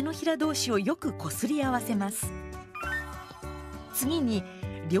手のひら同士をよくこすり合わせます。次に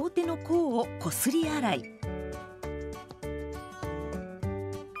両手の甲をこすり洗い、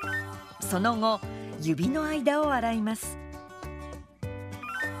その後指の間を洗います。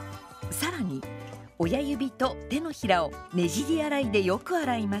さらに親指と手のひらをねじり洗いでよく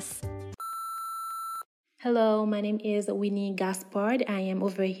洗います。 Hello, my name is Winnie Gaspard. I am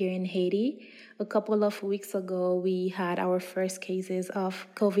over here in Haiti. A couple of weeks ago, we had our first cases of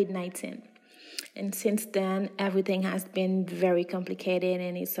COVID-19. And since then, everything has been very complicated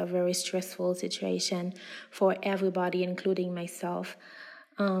and it's a very stressful situation for everybody, including myself.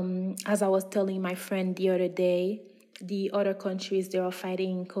 As I was telling my friend the other day, the other countries, they are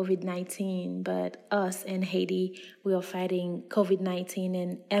fighting COVID-19, but us in Haiti, we are fighting COVID-19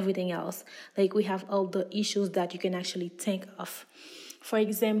 and everything else. Like, we have all the issues that you can actually think of. For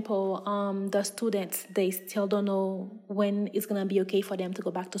example, the students, they still don't know when it's going to be okay for them to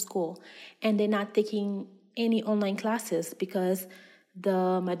go back to school. And they're not taking any online classes because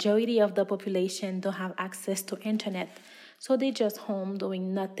the majority of the population don't have access to internet. So they're just home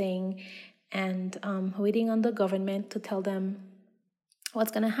doing nothing and waiting on the government to tell them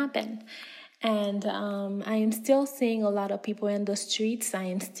what's going to happen. And I am still seeing a lot of people in the streets. I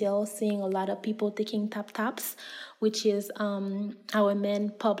am still seeing a lot of people taking tap-taps, which is our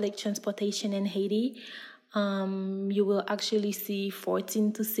main public transportation in Haiti. You will actually see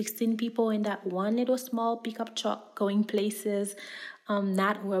 14 to 16 people in that one little small pickup truck going places,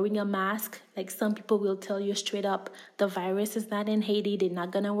 not wearing a mask. Like, some people will tell you straight up, the virus is not in Haiti, they're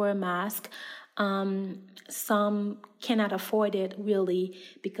not gonna wear a mask. Some cannot afford it really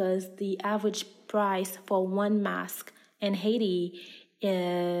because the average price for one mask in Haiti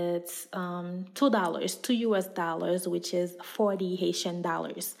is $2, $2 which is 40 Haitian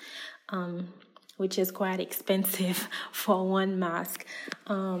dollars, which is quite expensive for one mask.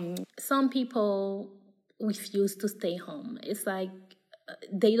 Some people refuse to stay home. It's like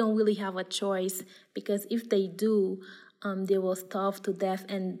they don't really have a choice because if they do, they will starve to death,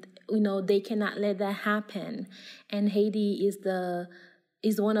 and they cannot let that happen. And Haiti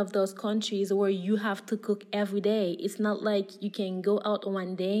is one of those countries where you have to cook every day. It's not like you can go out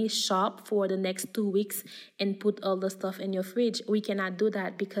one day, shop for the next 2 weeks, and put all the stuff in your fridge. We cannot do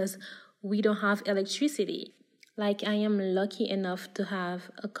that because we don't have electricity. Like, I am lucky enough to have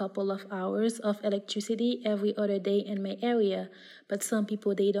a couple of hours of electricity every other day in my area, but some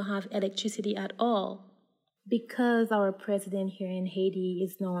people, they don't have electricity at all. Because our president here in Haiti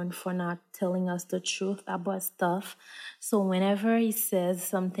is known for not telling us the truth about stuff, so whenever he says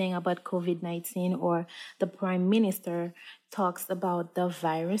something about COVID-19 or the prime minister talks about the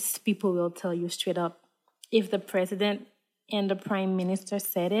virus, people will tell you straight up, if the president and the prime minister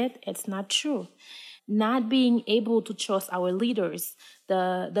said it, it's not true. Not being able to trust our leaders,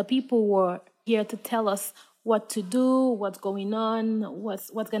 the people who are here to tell us what to do, what's going on,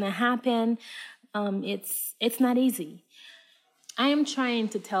 what's going to happen. It's not easy. I am trying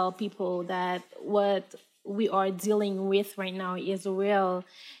to tell people that what we are dealing with right now is real,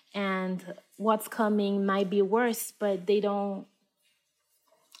 and what's coming might be worse, but they don't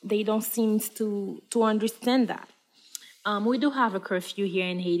seem to understand that. We do have a curfew here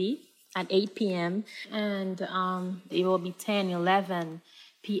in Haiti at 8 p.m. and it will be 10, 11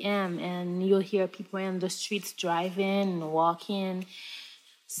 p.m. and you'll hear people in the streets driving and walking.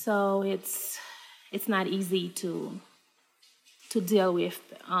 So it's not easy to deal with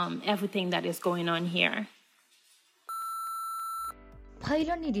everything that is going on here.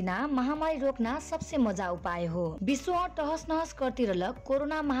 फैलन दिन महामारी रोकना सबसे मजा उपाय हो। विश्व टहस नहस करतिर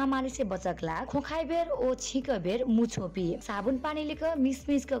कोरोना महामारी से बचकला खोखाई बेर ओ छीक बेर मुछोपी साबुन पानी लेक मिस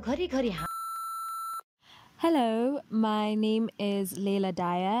मिस क घरी घरी। Hello, my name is Leila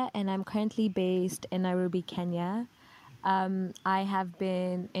Daya and I'm currently based in Nairobi, Kenya. I have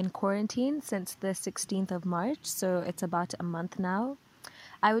been in quarantine since the 16th of March, so it's about a month now.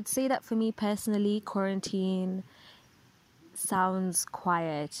 I would say that for me personally, quarantine sounds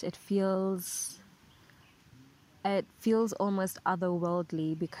quiet. It feels it feels almost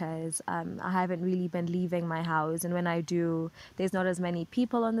otherworldly because I haven't really been leaving my house, and when I do, there's not as many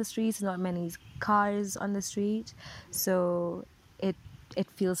people on the streets, not many cars on the street, so it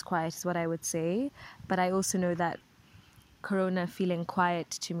feels quiet is what I would say. But I also know that Corona feeling quiet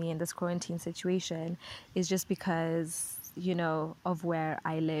to me in this quarantine situation is just because, you know, of where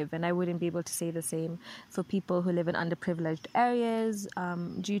I live, and I wouldn't be able to say the same for people who live in underprivileged areas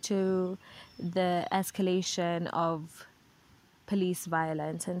due to the escalation of police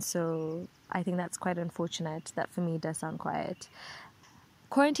violence. And so I think that's quite unfortunate. That for me does sound quiet.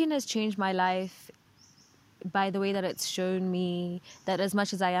 Quarantine has changed my life by the way that it's shown me that as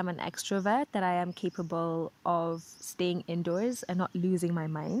much as I am an extrovert, that I am capable of staying indoors and not losing my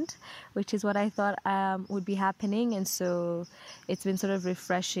mind, which is what I thought would be happening. And so it's been sort of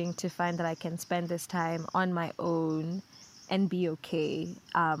refreshing to find that I can spend this time on my own and be okay.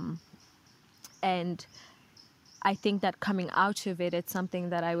 And I think that coming out of it, it's something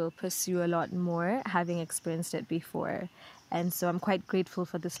that I will pursue a lot more, having experienced it before. And so I'm quite grateful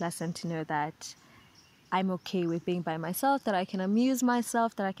for this lesson to know that I'm okay with being by myself, that I can amuse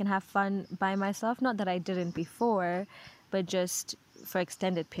myself, that I can have fun by myself. Not that I didn't before, but just for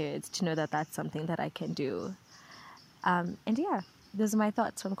extended periods to know that that's something that I can do. And yeah, those are my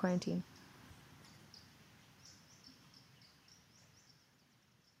thoughts from quarantine.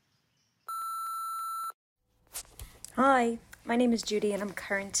 Hi, my name is Judy and I'm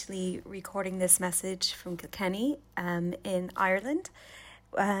currently recording this message from Kilkenny in Ireland.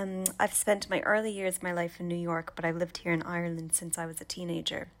 I've spent my early years of my life in New York, but I've lived here in Ireland since I was a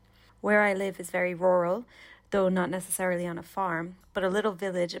teenager. Where I live is very rural, though not necessarily on a farm, but a little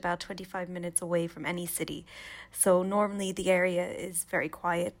village about 25 minutes away from any city. So normally the area is very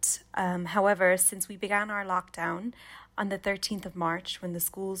quiet. However, since we began our lockdown on the 13th of March, when the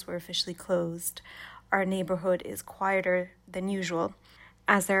schools were officially closed, our neighbourhood is quieter than usual,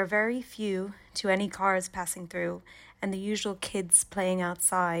 as there are very few to any cars passing through, and the usual kids playing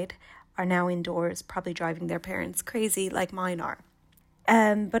outside are now indoors, probably driving their parents crazy like mine are.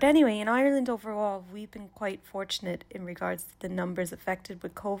 But anyway, in Ireland overall, we've been quite fortunate in regards to the numbers affected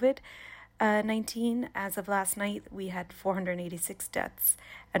with COVID-19. As of last night, we had 486 deaths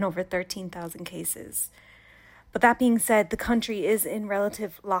and over 13,000 cases. But that being said, the country is in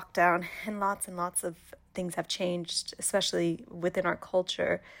relative lockdown and lots of things have changed, especially within our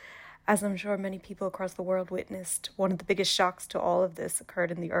culture. As I'm sure many people across the world witnessed, one of the biggest shocks to all of this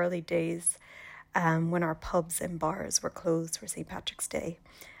occurred in the early days when our pubs and bars were closed for St. Patrick's Day,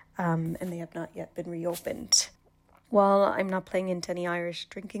 and they have not yet been reopened. While I'm not playing into any Irish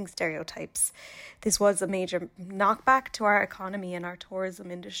drinking stereotypes, this was a major knockback to our economy and our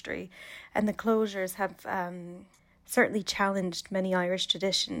tourism industry, and the closures have certainly challenged many Irish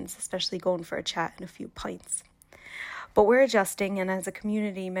traditions, especially going for a chat and a few pints. But we're adjusting, and as a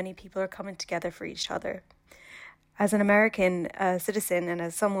community, many people are coming together for each other. As an American citizen and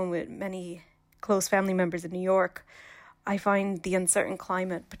as someone with many close family members in New York, I find the uncertain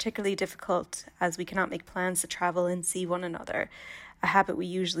climate particularly difficult as we cannot make plans to travel and see one another, a habit we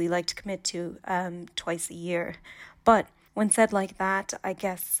usually like to commit to twice a year. But when said like that, I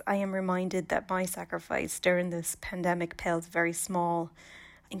guess I am reminded that my sacrifice during this pandemic pales very small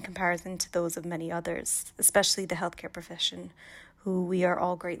in comparison to those of many others, especially the healthcare profession, who we are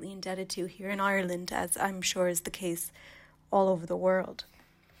all greatly indebted to here in Ireland, as I'm sure is the case all over the world.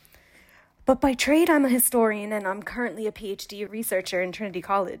 But by trade, I'm a historian, and I'm currently a PhD researcher in Trinity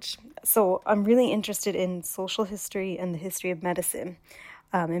College. So I'm really interested in social history and the history of medicine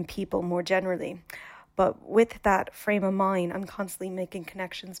and people more generally. But with that frame of mind, I'm constantly making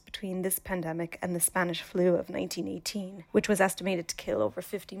connections between this pandemic and the Spanish flu of 1918, which was estimated to kill over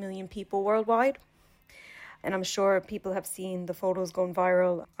 50 million people worldwide. And I'm sure people have seen the photos going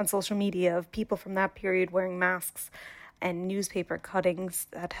viral on social media of people from that period wearing masks and newspaper cuttings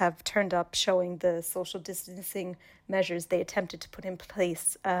that have turned up showing the social distancing measures they attempted to put in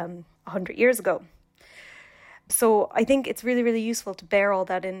place 100 years ago. So I think it's really, really useful to bear all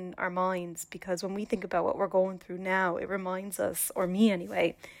that in our minds, because when we think about what we're going through now, it reminds us, or me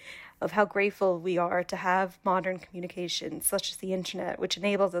anyway, of how grateful we are to have modern communication such as the internet, which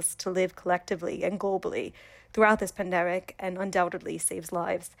enables us to live collectively and globally throughout this pandemic and undoubtedly saves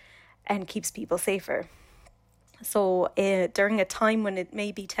lives and keeps people safer. So during a time when it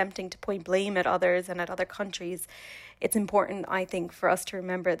may be tempting to point blame at others and at other countries, it's important, I think, for us to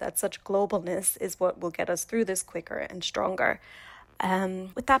remember that such globalness is what will get us through this quicker and stronger.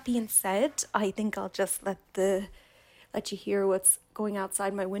 With that being said, I think I'll just let you hear what's going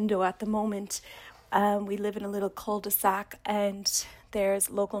outside my window at the moment. We live in a little cul-de-sac, and there's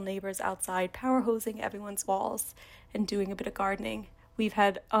local neighbours outside power hosing everyone's walls and doing a bit of gardening. We've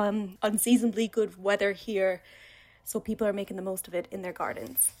had unseasonably good weather here, so people are making the most of it in their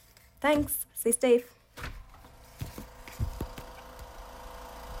gardens. Thanks. Stay safe.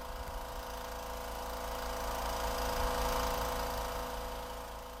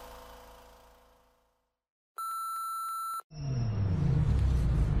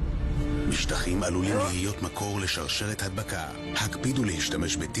 משטחים עלולים להיות מקור לשרשרת הדבקה. הקפידו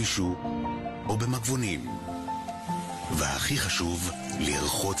להשתמש בטישו או במגבונים. והכי חשוב,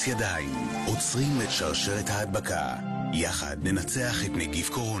 לרחוץ ידיים. עוצרים את שרשרת ההדבקה. יחד ננצח את נגיף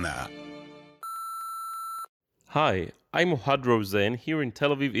קורונה. Hi, I'm Ohad Rosen here in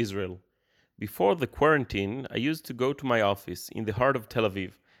Tel Aviv, Israel. Before the quarantine, I used to go to my office in the heart of Tel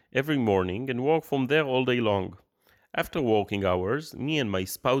Aviv every morning and work from there all day long. After working hours, me and my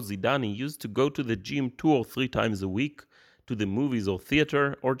spouse Zidani used to go to the gym 2 or 3 times a week, to the movies or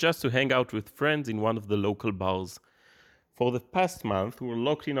theater, or just to hang out with friends in one of the local bars. For the past month, we were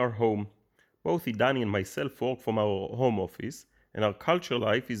locked in our home. Both Zidani and myself work from our home office, and our culture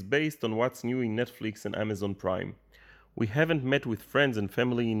life is based on what's new in Netflix and Amazon Prime. We haven't met with friends and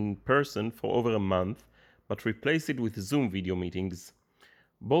family in person for over a month, but replaced it with Zoom video meetings.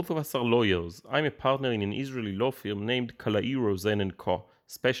 Both of us are lawyers. I'm a partner in an Israeli law firm named Kalai Rosen & Co.,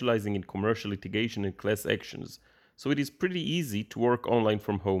 specializing in commercial litigation and class actions, so it is pretty easy to work online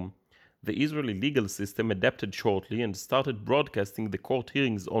from home. The Israeli legal system adapted shortly and started broadcasting the court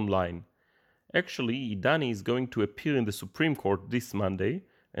hearings online. Actually, Idani is going to appear in the Supreme Court this Monday,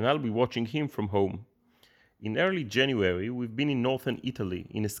 and I'll be watching him from home. In early January, we've been in northern Italy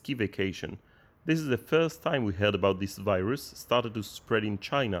in a ski vacation. This is the first time we heard about this virus started to spread in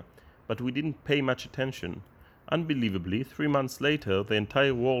China, but we didn't pay much attention. Unbelievably, 3 months later, the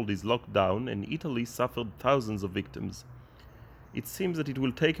entire world is locked down and Italy suffered thousands of victims. It seems that it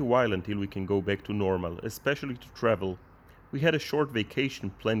will take a while until we can go back to normal, especially to travel. We had a short vacation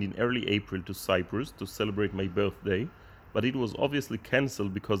planned in early April to Cyprus to celebrate my birthday, but it was obviously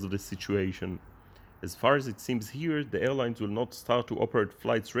cancelled because of the situation. As far as it seems here, the airlines will not start to operate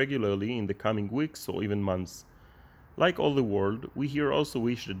flights regularly in the coming weeks or even months. Like all the world, we here also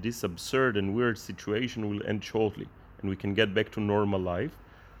wish that this absurd and weird situation will end shortly and we can get back to normal life,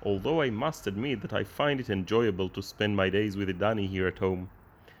 although I must admit that I find it enjoyable to spend my days with Idani here at home.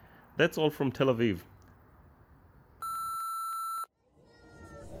 That's all from Tel Aviv.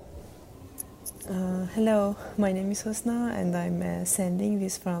 Hello, my name is Hosna and I'm sending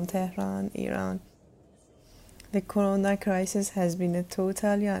this from Tehran, Iran. The corona crisis has been a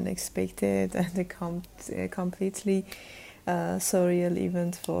totally unexpected and a completely surreal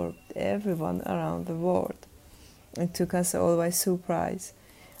event for everyone around the world. It took us all by surprise.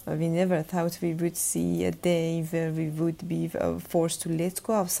 We never thought we would see a day where we would be forced to let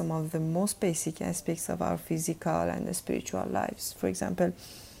go of some of the most basic aspects of our physical and spiritual lives. For example,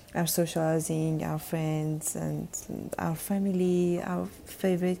 our socializing, our friends and our family, our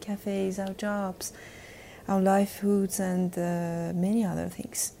favorite cafes, our jobs, our livelihoods and many other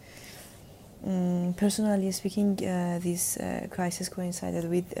things. Personally speaking, this crisis coincided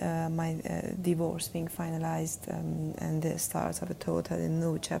with my divorce being finalized and the start of a totally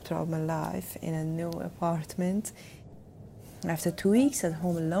new chapter of my life in a new apartment. After 2 weeks at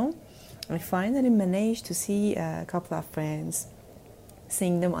home alone, I finally managed to see a couple of friends.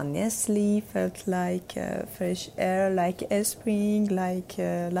 Seeing them honestly felt like fresh air, like a spring, like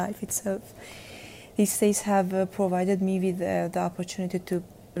life itself. These days have provided me with the opportunity to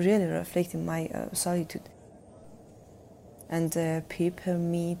really reflect in my solitude and prepare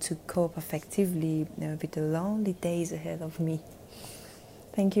me to cope effectively with the lonely days ahead of me.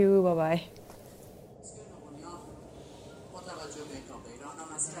 Thank you, bye-bye.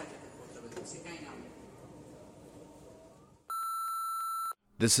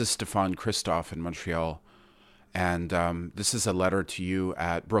 This is Stefan Christoph in Montreal, and this is a letter to you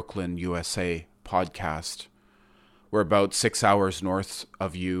at Brooklyn, USA podcast. We're about 6 hours north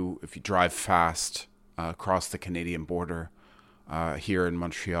of you if you drive fast across the Canadian border here in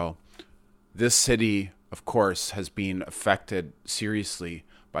Montreal. This city, of course, has been affected seriously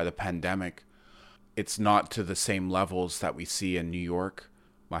by the pandemic. It's not to the same levels that we see in New York.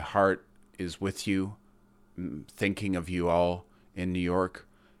 My heart is with you, thinking of you all in New York,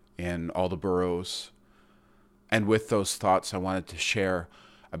 in all the boroughs. And with those thoughts, I wanted to share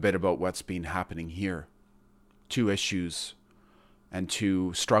a bit about what's been happening here. 2 issues and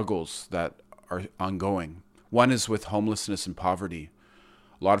 2 struggles that are ongoing. One is with homelessness and poverty.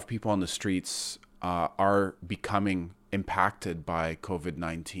 A lot of people on the streets are becoming impacted by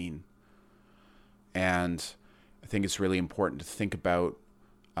COVID-19. And I think it's really important to think about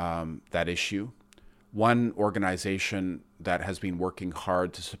that issue. One organization that has been working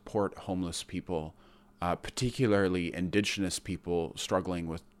hard to support homeless people, particularly Indigenous people struggling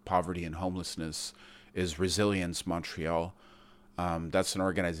with poverty and homelessness, is Resilience Montreal. That's an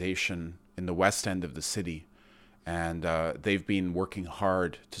organization in the west end of the city, and they've been working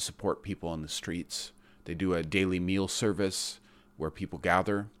hard to support people on the streets. They do a daily meal service where people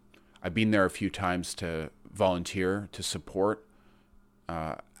gather. I've been there a few times to volunteer to support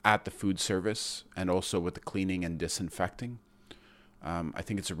at the food service and also with the cleaning and disinfecting. I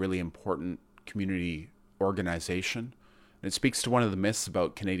think it's a really important community organization. And it speaks to one of the myths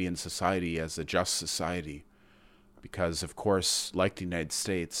about Canadian society as a just society, because, of course, like the United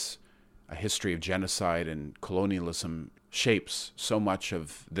States, a history of genocide and colonialism shapes so much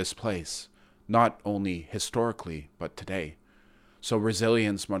of this place, not only historically, but today. So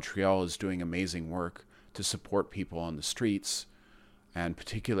Resilience Montreal is doing amazing work to support people on the streets, and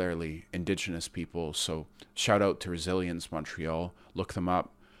particularly Indigenous people. So shout out to Resilience Montreal. Look them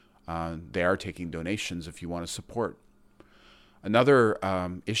up. They are taking donations if you want to support. Another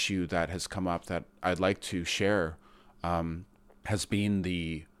issue that has come up that I'd like to share has been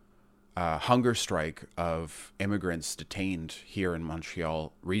the hunger strike of immigrants detained here in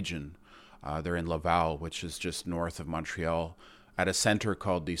Montreal region. They're in Laval, which is just north of Montreal, at a center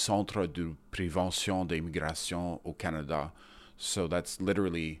called the Centre de Prévention des Migrations au Canada. So that's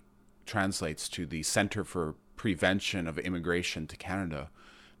literally translates to the Center for Prevention of Immigration to Canada.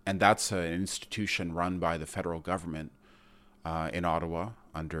 And that's an institution run by the federal government in Ottawa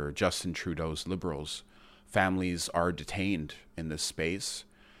under Justin Trudeau's Liberals. Families are detained in this space,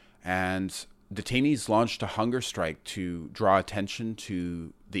 and detainees launched a hunger strike to draw attention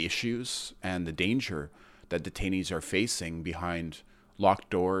to the issues and the danger that detainees are facing behind locked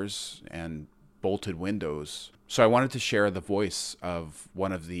doors and bolted windows. So I wanted to share the voice of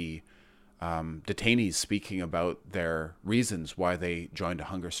one of the detainees speaking about their reasons why they joined a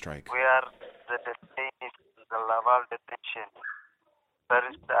hunger strike. We are the detainees, the Laval detention.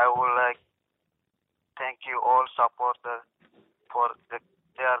 First, I would like to thank you all supporters for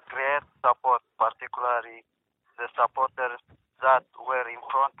their great support, particularly the supporters that were in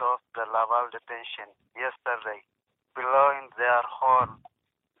front of the Laval detention yesterday, blowing their horn.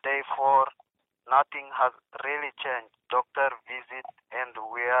 Day 4, nothing has really changed. Doctor visit, and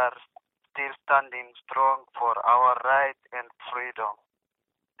we are still standing strong for our right and freedom.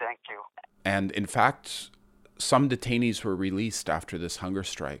 Thank you. And in fact, some detainees were released after this hunger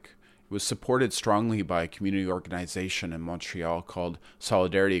strike. It was supported strongly by a community organization in Montreal called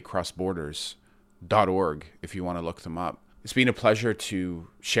Solidarity Across Borders.org, if you want to look them up. It's been a pleasure to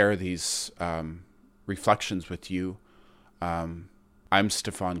share these reflections with you. I'm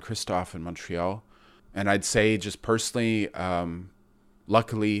Stefan Christophe in Montreal, and I'd say just personally,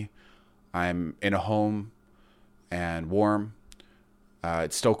 luckily, I'm in a home and warm.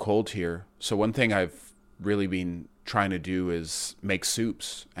 It's still cold here, so one thing I've really been trying to do is make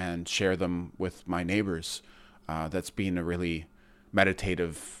soups and share them with my neighbors. That's been a really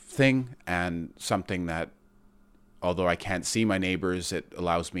meditative thing, and something that, although I can't see my neighbors, it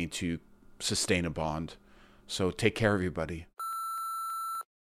allows me to sustain a bond. So take care, everybody.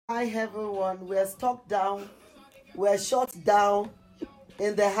 Hi, everyone. We're stuck down. We're shut down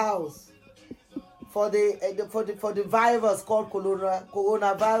in the house for the virus called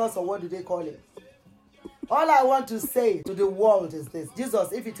coronavirus, or what do they call it? All I want to say to the world is this: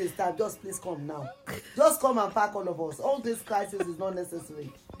 Jesus, if it is time, just please come now. Just come and pack all of us. All this crisis is not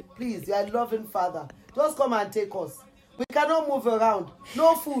necessary. Please, you are a loving Father. Just come and take us. We cannot move around.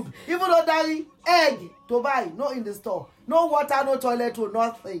 No food. Even ordinary egg to buy. No in the store. No water, no toilet, no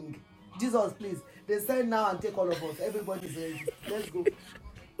nothing. Jesus, please. They send now and take all of us. Everybody's ready. Let's go.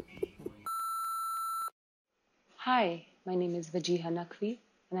 Hi, my name is Vajiha Naqvi,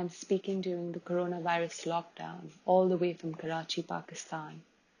 and I'm speaking during the coronavirus lockdown all the way from Karachi, Pakistan.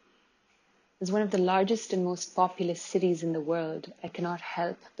 As one of the largest and most populous cities in the world, I cannot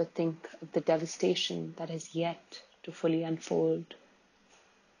help but think of the devastation that has yet to fully unfold.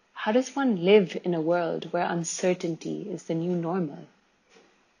 How does one live in a world where uncertainty is the new normal?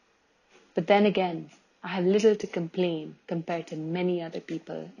 But then again, I have little to complain compared to many other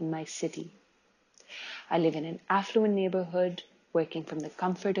people in my city. I live in an affluent neighborhood, working from the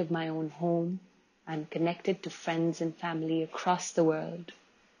comfort of my own home, and connected to friends and family across the world.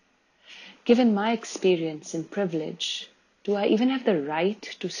 Given my experience and privilege, do I even have the right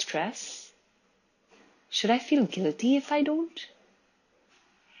to stress? Should I feel guilty if I don't?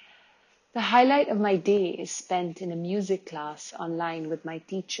 The highlight of my day is spent in a music class online with my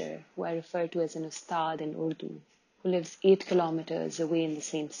teacher, who I refer to as an ustad in Urdu, who lives 8 kilometers away in the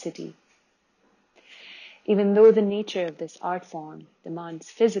same city. Even though the nature of this art form demands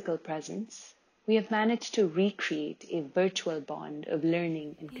physical presence, we have managed to recreate a virtual bond of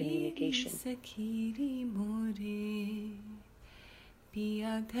learning and communication.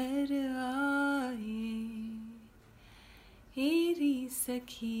 एरी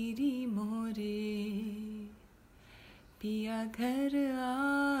सखीरी मोरे पिया घर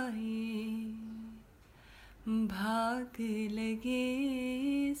आए भाग लगे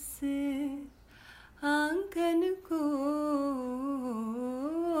इस आंगन को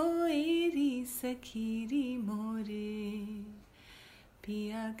एरी सखीरी मोरे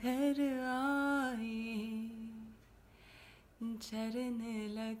पिया घर आए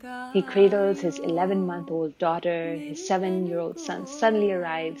He cradles his 11-month-old daughter. His 7-year-old son suddenly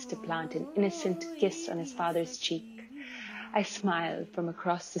arrives to plant an innocent kiss on his father's cheek. I smile from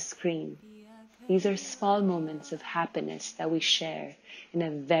across the screen. These are small moments of happiness that we share in a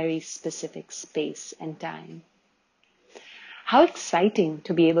very specific space and time. How exciting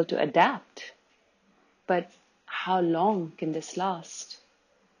to be able to adapt. But how long can this last?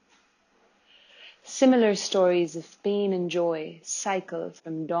 Similar stories of pain and joy cycle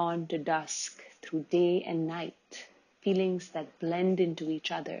from dawn to dusk, through day and night, feelings that blend into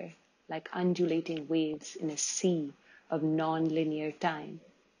each other like undulating waves in a sea of non-linear time.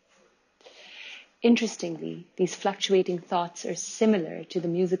 Interestingly, these fluctuating thoughts are similar to the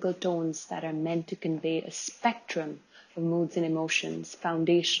musical tones that are meant to convey a spectrum of moods and emotions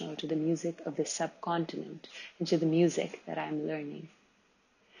foundational to the music of the subcontinent and to the music that I am learning.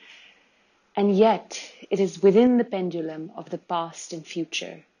 And yet, it is within the pendulum of the past and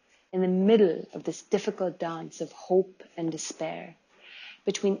future, in the middle of this difficult dance of hope and despair,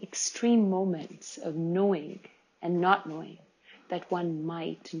 between extreme moments of knowing and not knowing, that one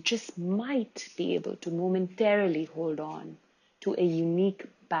might, just might, be able to momentarily hold on to a unique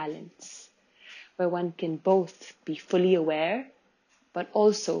balance, where one can both be fully aware, but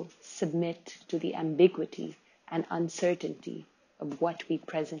also submit to the ambiguity and uncertainty of what we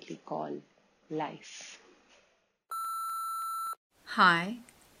presently call life. Hi,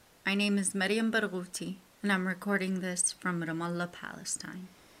 my name is Mariam Barghouti, and I'm recording this from Ramallah, Palestine.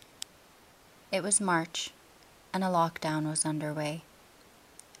 It was March, and a lockdown was underway.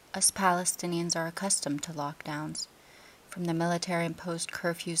 Us Palestinians are accustomed to lockdowns, from the military-imposed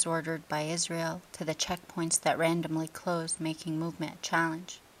curfews ordered by Israel to the checkpoints that randomly closed, making movement a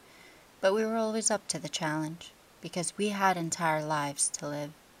challenge. But we were always up to the challenge, because we had entire lives to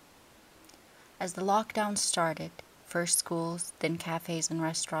live. As the lockdown started, first schools, then cafes and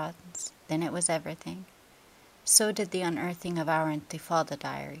restaurants, then it was everything. So did the unearthing of our Intifada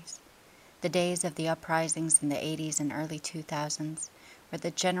diaries, the days of the uprisings in the 80s and early 2000s, where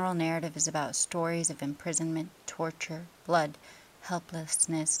the general narrative is about stories of imprisonment, torture, blood,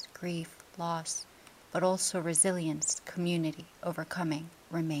 helplessness, grief, loss, but also resilience, community, overcoming,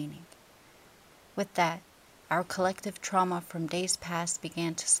 remaining. With that, our collective trauma from days past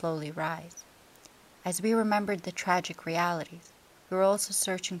began to slowly rise. As we remembered the tragic realities, we were also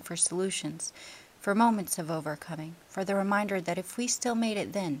searching for solutions, for moments of overcoming, for the reminder that if we still made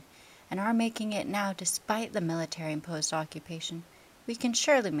it then, and are making it now despite the military-imposed occupation, we can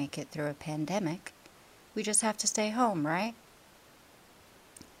surely make it through a pandemic. We just have to stay home, right?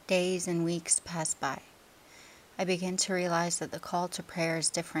 Days and weeks pass by. I begin to realize that the call to prayer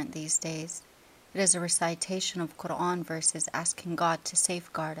is different these days. It is a recitation of Quran verses asking God to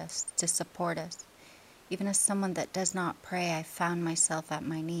safeguard us, to support us. Even as someone that does not pray, I found myself at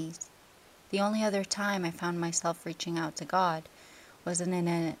my knees. The only other time I found myself reaching out to God was in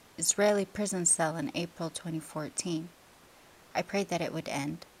an Israeli prison cell in April 2014. I prayed that it would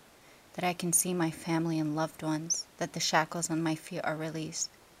end, that I can see my family and loved ones, that the shackles on my feet are released.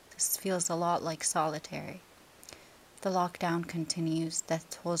 This feels a lot like solitary. The lockdown continues, death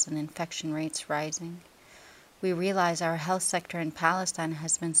tolls and infection rates rising. We realize our health sector in Palestine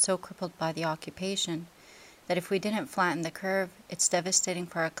has been so crippled by the occupation that if we didn't flatten the curve, it's devastating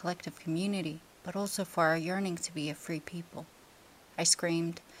for our collective community, but also for our yearning to be a free people. I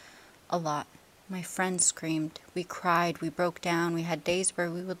screamed a lot. My friends screamed. We cried, we broke down. We had days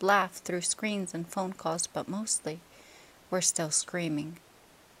where we would laugh through screens and phone calls, but mostly we're still screaming.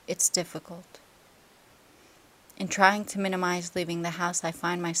 It's difficult. In trying to minimize leaving the house, I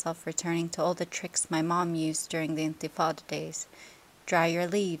find myself returning to all the tricks my mom used during the Intifada days. Dry your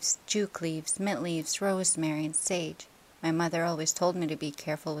leaves, juke leaves, mint leaves, rosemary, and sage. My mother always told me to be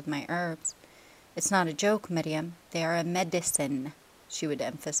careful with my herbs. It's not a joke, Miriam. They are a medicine, she would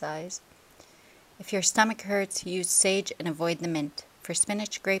emphasize. If your stomach hurts, use sage and avoid the mint. For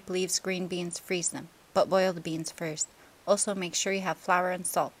spinach, grape leaves, green beans, freeze them, but boil the beans first. Also, make sure you have flour and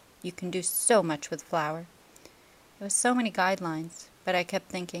salt. You can do so much with flour. It was so many guidelines, but I kept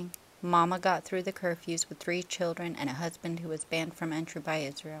thinking, Mama got through the curfews with 3 children and a husband who was banned from entry by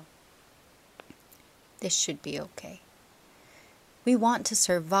Israel. This should be okay. We want to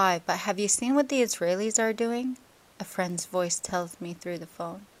survive, but have you seen what the Israelis are doing? A friend's voice tells me through the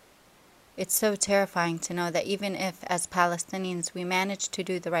phone. It's so terrifying to know that even if, as Palestinians, we manage to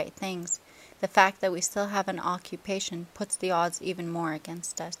do the right things, the fact that we still have an occupation puts the odds even more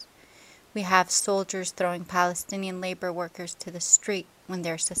against us. We have soldiers throwing Palestinian labor workers to the street when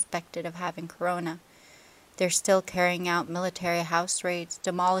they're suspected of having corona. They're still carrying out military house raids,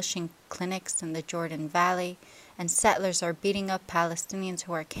 demolishing clinics in the Jordan Valley, and settlers are beating up Palestinians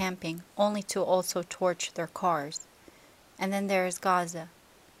who are camping, only to also torch their cars. And then there is Gaza.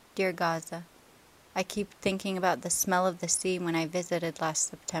 Dear Gaza, I keep thinking about the smell of the sea when I visited last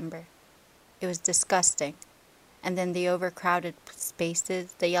September. It was disgusting. And then the overcrowded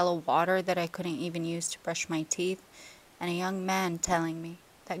spaces, the yellow water that I couldn't even use to brush my teeth, and a young man telling me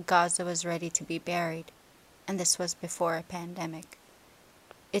that Gaza was ready to be buried, and this was before a pandemic.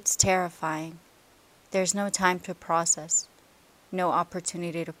 It's terrifying. There's no time to process, no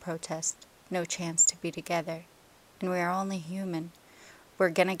opportunity to protest, no chance to be together, and we are only human. We're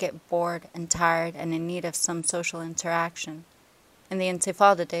gonna get bored and tired and in need of some social interaction. In the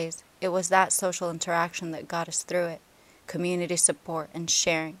Intifada days, it was that social interaction that got us through it, community support and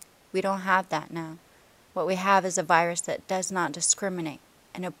sharing. We don't have that now. What we have is a virus that does not discriminate,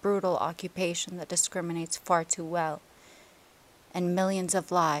 and a brutal occupation that discriminates far too well, and millions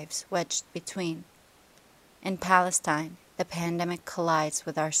of lives wedged between. In Palestine, the pandemic collides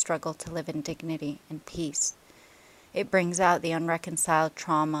with our struggle to live in dignity and peace. It brings out the unreconciled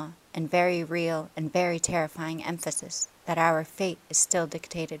trauma and very real and very terrifying emphasis that our fate is still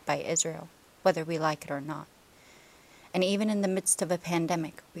dictated by Israel, whether we like it or not. And even in the midst of a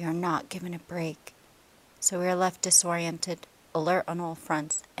pandemic, we are not given a break. So we are left disoriented, alert on all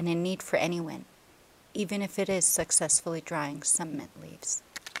fronts, and in need for any win, even if it is successfully drying some mint leaves.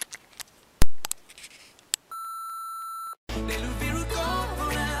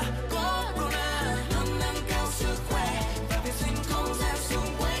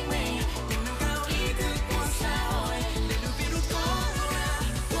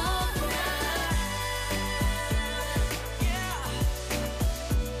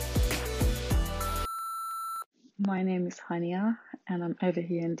 My name is Hania, and I'm over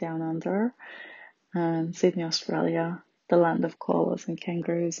here in Down Under, Sydney, Australia, the land of koalas and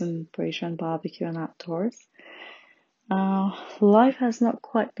kangaroos and Parisian barbecue and outdoors. Life has not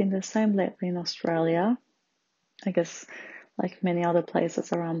quite been the same lately in Australia, I guess like many other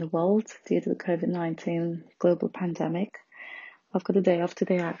places around the world due to the COVID-19 global pandemic. I've got a day off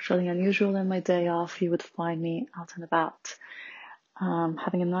today actually, and usually on my day off you would find me out and about,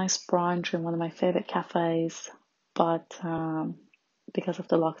 having a nice brunch in one of my favorite cafes, but because of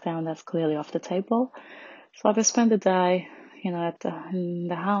the lockdown that's clearly off the table. So I've spent the day, in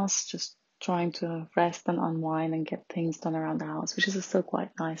the house, just trying to rest and unwind and get things done around the house, which is still quite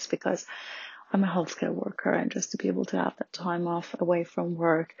nice because I'm a healthcare worker, and just to be able to have that time off away from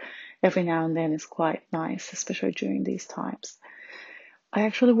work every now and then is quite nice, especially during these times. I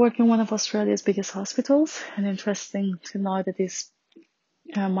actually work in one of Australia's biggest hospitals, and interesting to know that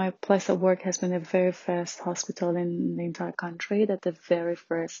my place of work has been the very first hospital in the entire country that the very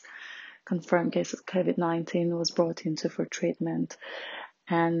first confirmed case of COVID-19 was brought into for treatment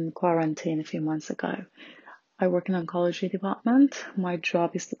and quarantine a few months ago. I work in oncology department. My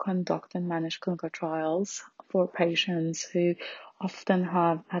job is to conduct and manage clinical trials for patients who often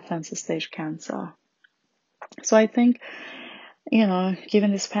have advanced stage cancer. So I think,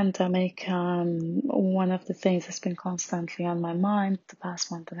 given this pandemic, one of the things that's been constantly on my mind the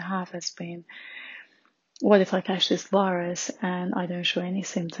past month and a half has been, what if I catch this virus and I don't show any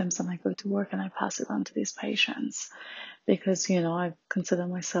symptoms and I go to work and I pass it on to these patients? Because, I consider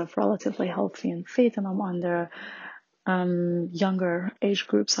myself relatively healthy and fit, and I'm under younger age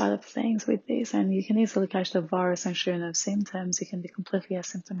group side of things with this, and you can easily catch the virus and show no symptoms. You can be completely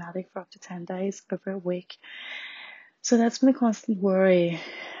asymptomatic for up to 10 days, over a week. So that's been a constant worry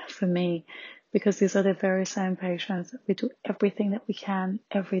for me, because these are the very same patients. We do everything that we can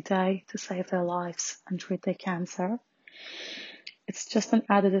every day to save their lives and treat their cancer. It's just an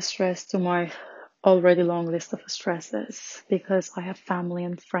added stress to my already long list of stresses, because I have family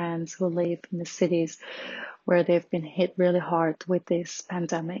and friends who live in the cities where they've been hit really hard with this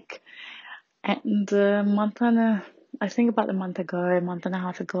pandemic. And month on I think about a month and a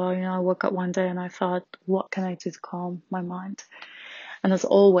half ago, I woke up one day and I thought, what can I do to calm my mind? And as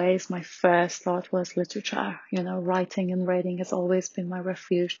always, my first thought was literature. Writing and reading has always been my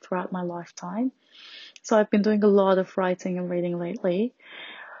refuge throughout my lifetime. So I've been doing a lot of writing and reading lately.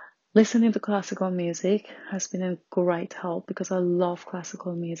 Listening to classical music has been a great help because I love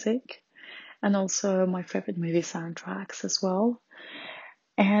classical music, and also my favorite movie soundtracks as well.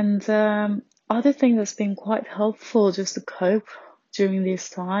 And other thing that's been quite helpful just to cope during this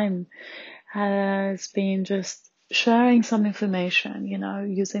time has been just sharing some information,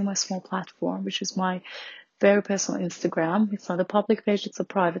 using my small platform, which is my very personal Instagram. It's not a public page, it's a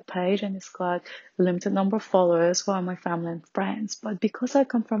private page, and it's got a limited number of followers who are my family and friends. But because I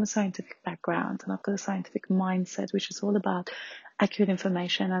come from a scientific background and I've got a scientific mindset, which is all about accurate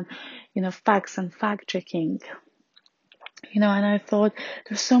information and, facts and fact checking, and I thought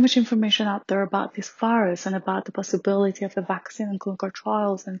there's so much information out there about this virus and about the possibility of a vaccine and clinical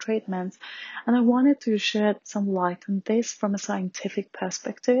trials and treatments. And I wanted to shed some light on this from a scientific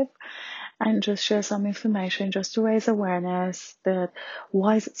perspective and just share some information just to raise awareness that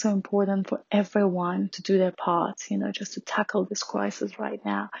why is it so important for everyone to do their part, just to tackle this crisis right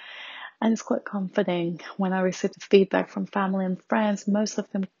now. And it's quite comforting when I receive the feedback from family and friends. Most of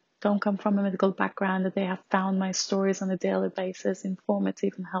them don't come from a medical background, that they have found my stories on a daily basis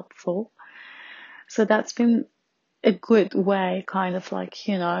informative and helpful. So that's been a good way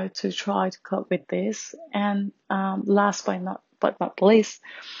to try to cope with this. And last but not least,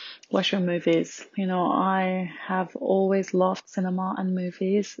 watch your movies. I have always loved cinema and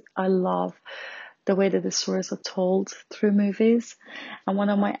movies. I love the way that the stories are told through movies. And one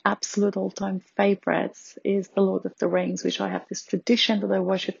of my absolute all-time favorites is The Lord of the Rings, which I have this tradition that I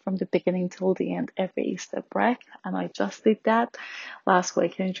watch it from the beginning till the end every Easter break. And I just did that last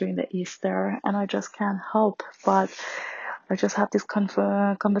weekend during the Easter, and I just can't help but I just have this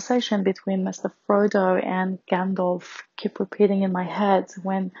conversation between Mr. Frodo and Gandalf keep repeating in my head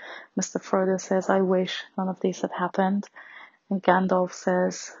when Mr. Frodo says, I wish none of this had happened. And Gandalf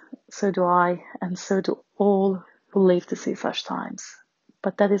says, so do I, and so do all who live to see such times.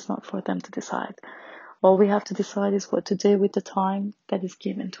 But that is not for them to decide. All we have to decide is what to do with the time that is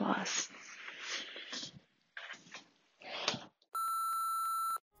given to us.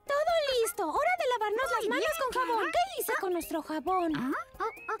 Todo listo. Hora de lavarnos las manos con jabón. ¿Qué hice con nuestro jabón?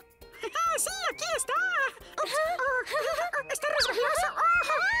 Sí, aquí está. Está resbaloso.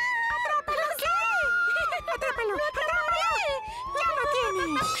 ¡Atrápalo! ¡Atrápalo! ¡Ya lo tiene!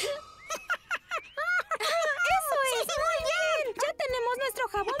 ¡Eso es! Sí, muy bien! Ya tenemos nuestro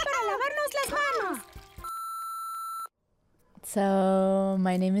jabón para lavarnos las manos. So,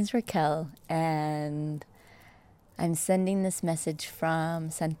 my name is Raquel, and I'm sending this message from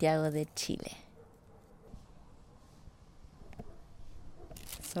Santiago de Chile.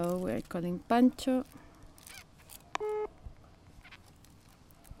 So, we're calling Pancho.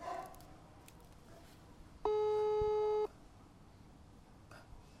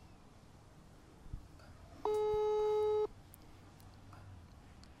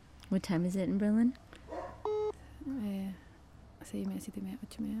 What time is it in Berlin? 6:30, 7:30,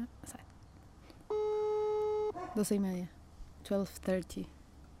 8:30, 12:30. 12:30.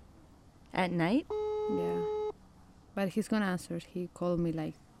 At night? Yeah. But he's gonna answer. He called me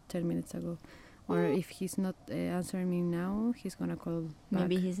like 10 minutes ago. Or if he's not answering me now, he's gonna call back.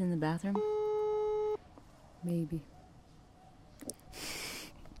 Maybe he's in the bathroom? Maybe.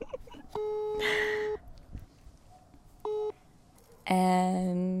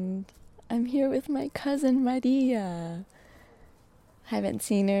 And I'm here with my cousin Maria. Haven't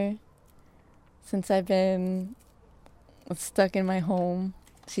seen her since I've been stuck in my home.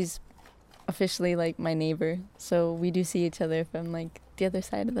 She's officially like my neighbor, so we do see each other from like the other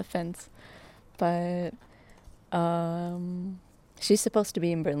side of the fence. But she's supposed to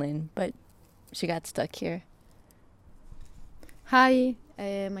be in Berlin, but she got stuck here. Hi,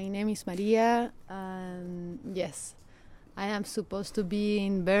 my name is Maria. Yes, I am supposed to be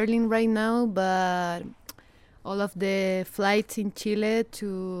in Berlin right now, but all of the flights in Chile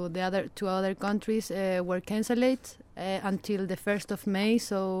to the other countries were cancelled until the 1st of May.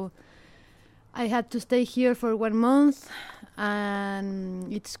 So I had to stay here for 1 month,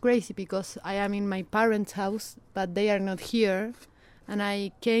 and it's crazy because I am in my parents' house, but they are not here, and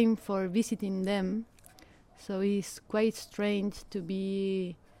I came for visiting them. So it's quite strange to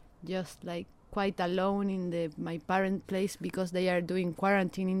be just like quite alone in my parent place because they are doing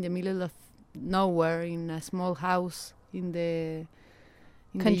quarantine in the middle of nowhere in a small house in the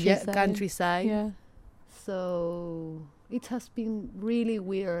countryside. Yeah. So it has been really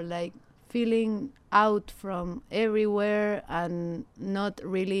weird, like feeling out from everywhere and not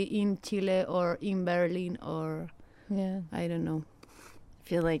really in Chile or in Berlin or Yeah. I don't know. I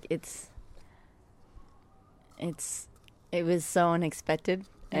feel like it was so unexpected.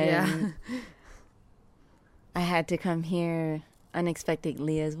 And Yeah. I had to come here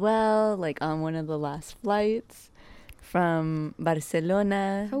unexpectedly as well, like on one of the last flights from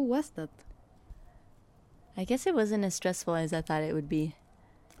Barcelona. How was that? I guess it wasn't as stressful as I thought it would be,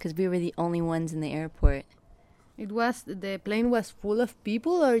 because we were the only ones in the airport. The plane was full of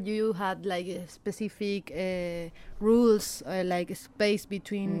people, or you had like a specific rules, like a space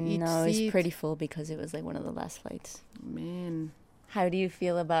between each No, it seat? was pretty full because it was like one of the last flights. Man. How do you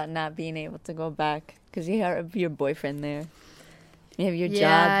feel about not being able to go back? Because you have your boyfriend there. You have your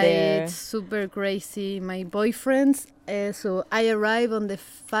job there. It's super crazy. My boyfriend's, so I arrived on the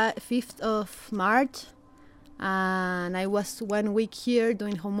 5th of March, and I was 1 week here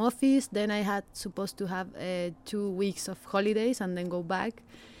doing home office. Then I had supposed to have 2 weeks of holidays and then go back.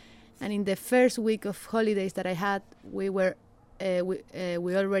 And in the first week of holidays that I had, we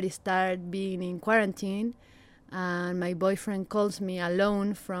already started being in quarantine. And my boyfriend calls me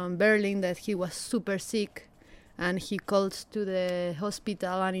alone from Berlin that he was super sick, and he calls to the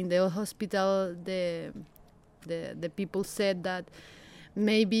hospital, and in the hospital the people said that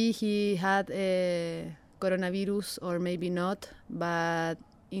maybe he had a coronavirus or maybe not, but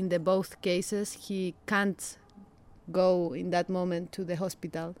in the both cases he can't go in that moment to the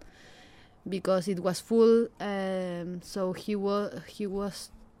hospital because it was full. So he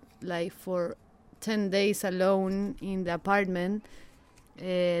was like for 10 days alone in the apartment.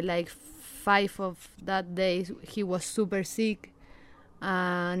 Like 5 of that days he was super sick,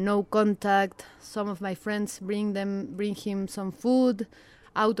 no contact. Some of my friends bring him some food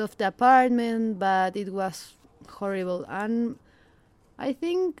out of the apartment, but it was horrible. And I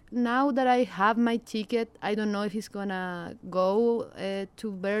think now that I have my ticket, I don't know if he's gonna go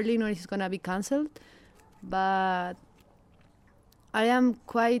to Berlin or if it's gonna be cancelled, but I am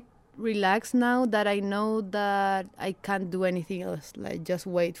quite relaxed now that I know that I can't do anything else, like just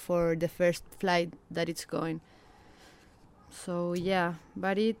wait for the first flight that it's going. So yeah,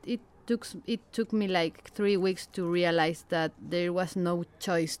 but it took me like 3 weeks to realize that there was no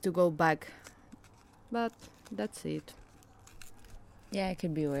choice to go back, but that's it. Yeah, it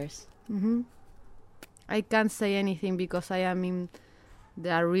could be worse. I can't say anything because I am in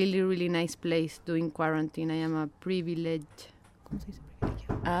a really, really nice place doing quarantine. I am a privileged.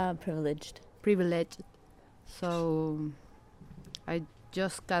 Privileged. So I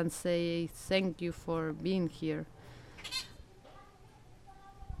just can't say thank you for being here.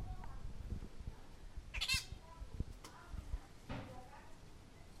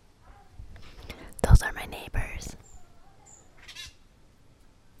 Those are my neighbors.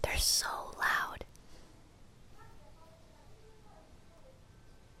 They're so loud.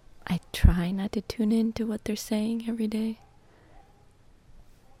 I try not to tune in to what they're saying every day.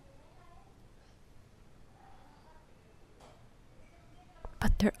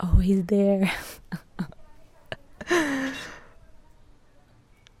 But they're always there.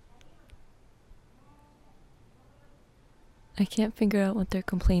 I can't figure out what they're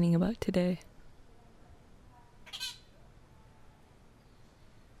complaining about today.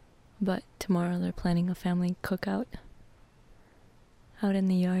 But tomorrow they're planning a family cookout out in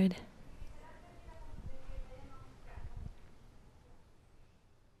the yard.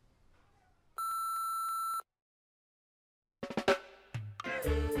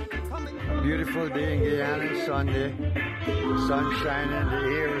 A beautiful day in Guyana, Sunday. The sun's shining, the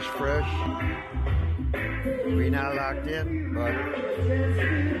air is fresh. We not locked in, but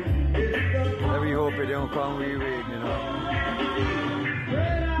we hope it don't come we wait, you know.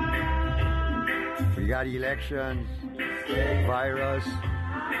 We got elections, virus,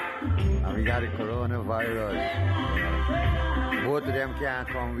 and we got the coronavirus. Both of them can't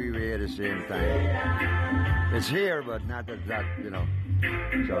come we way at the same time. It's here, but not that, you know.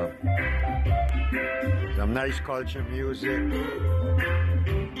 So, some nice culture music.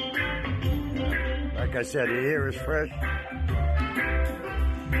 Like I said, the air is fresh.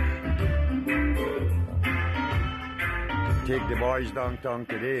 Take the boys downtown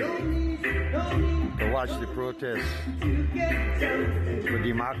today to watch the protest for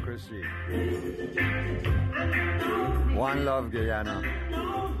democracy. One love, Guyana.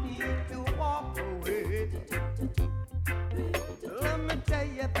 Let me tell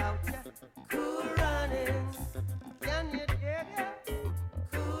you about Cool Runnings. Can you get it?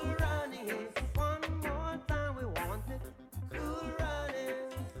 Cool Runnings. One more time we want it. Cool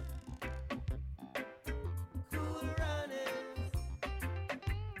Runnings. Cool Runnings.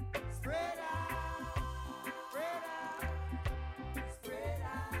 Spread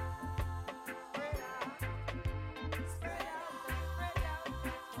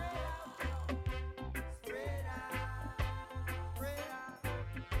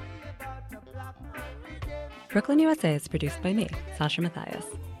Brooklyn, USA is produced by me, Sasha Matthias.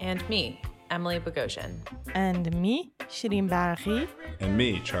 And me, Emily Bogosian. And me, Shireen Barahi. And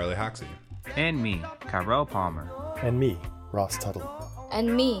me, Charlie Hoxie. And me, Carol Palmer. And me, Ross Tuttle.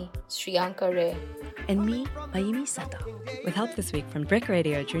 And me, Shriyanka Ray. And me, Mayumi Sato. With help this week from Brick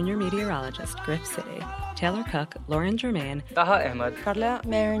Radio junior meteorologist Griff City, Taylor Cook, Lauren Germain, Taha Ahmed, Carla,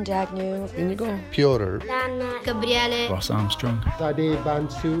 Marin Dagnew, Inigo, Piotr, Lana, Gabriele, Ross Armstrong, Tade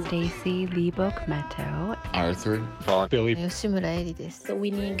Bansu, Stacy Liebok Meto, Arthur, Billy, Yoshimura Eridis,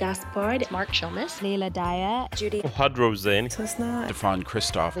 Winnie Gaspard, Mark Shomis, Leila Daya, Judy, Ohad Rosen, Stefan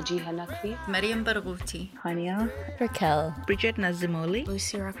Christoph, Vajiha Nakvi, Mariam Barghouti, Hania, Raquel, Bridget Nazimoli,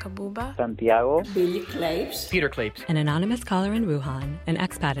 Lucira Kabuba, Santiago, Billy Claves, Peter Clapes, an anonymous caller in Wuhan, an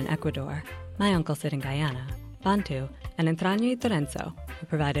expat in Ecuador, my uncle sit in Guyana, Bantu, and Entraña y Torenzo, who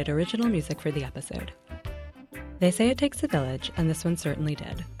provided original music for the episode. They say it takes a village, and this one certainly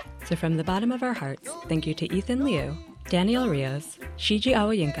did. So from the bottom of our hearts, thank you to Ethan Liu, Daniel Rios, Shiji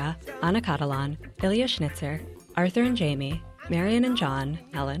Awayinka, Anna Catalan, Ilya Schnitzer, Arthur and Jamie, Marion and John,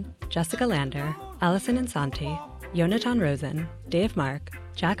 Ellen, Jessica Lander, Allison and Santi, Yonatan Rosen, Dave Mark,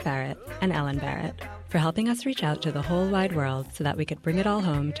 Jack Barrett, and Ellen Barrett, for helping us reach out to the whole wide world so that we could bring it all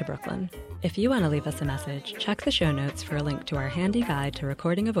home to Brooklyn. If you want to leave us a message, check the show notes for a link to our handy guide to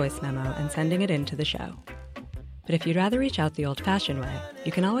recording a voice memo and sending it in to the show. But if you'd rather reach out the old-fashioned way,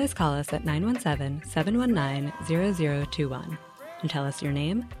 you can always call us at 917-719-0021 and tell us your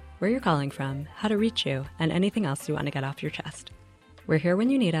name, where you're calling from, how to reach you, and anything else you want to get off your chest. We're here when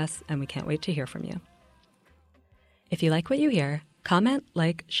you need us, and we can't wait to hear from you. If you like what you hear, comment,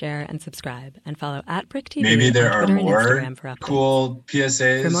 like, share, and subscribe, and follow @BrickTV. Maybe there are more for cool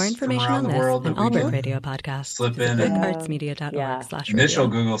PSAs For more information from around on the world this and that all we Brick can Radio podcasts, slip visit in. And brickartsmedia.org/radio. initial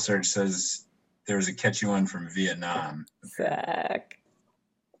Google search says there was a catchy one from Vietnam. Sick.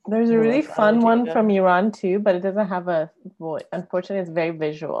 There's a really fun one from Iran too, but it doesn't have a voice. Unfortunately, it's very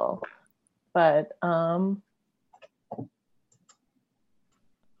visual. But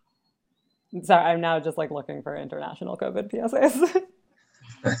sorry, I'm now just like looking for international COVID PSAs.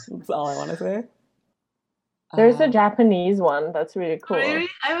 That's all I want to say. there's a Japanese one that's really cool. Really?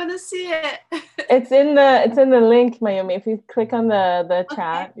 I want to see it. It's in the link, Mayumi. If you click on the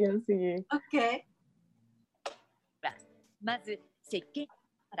chat, you'll see. Okay. まず石鹸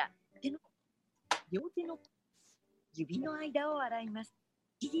から両手の指の間を洗います。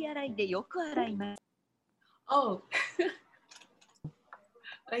ひげ洗いでよく洗います。 Oh,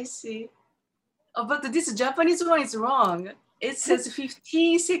 I see. Oh, but this Japanese one is wrong. It says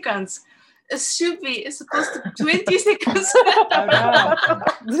 15 seconds. It's supposed to be 20 seconds.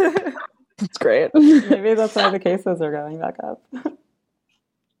 That's great. Maybe that's why the cases are going back up.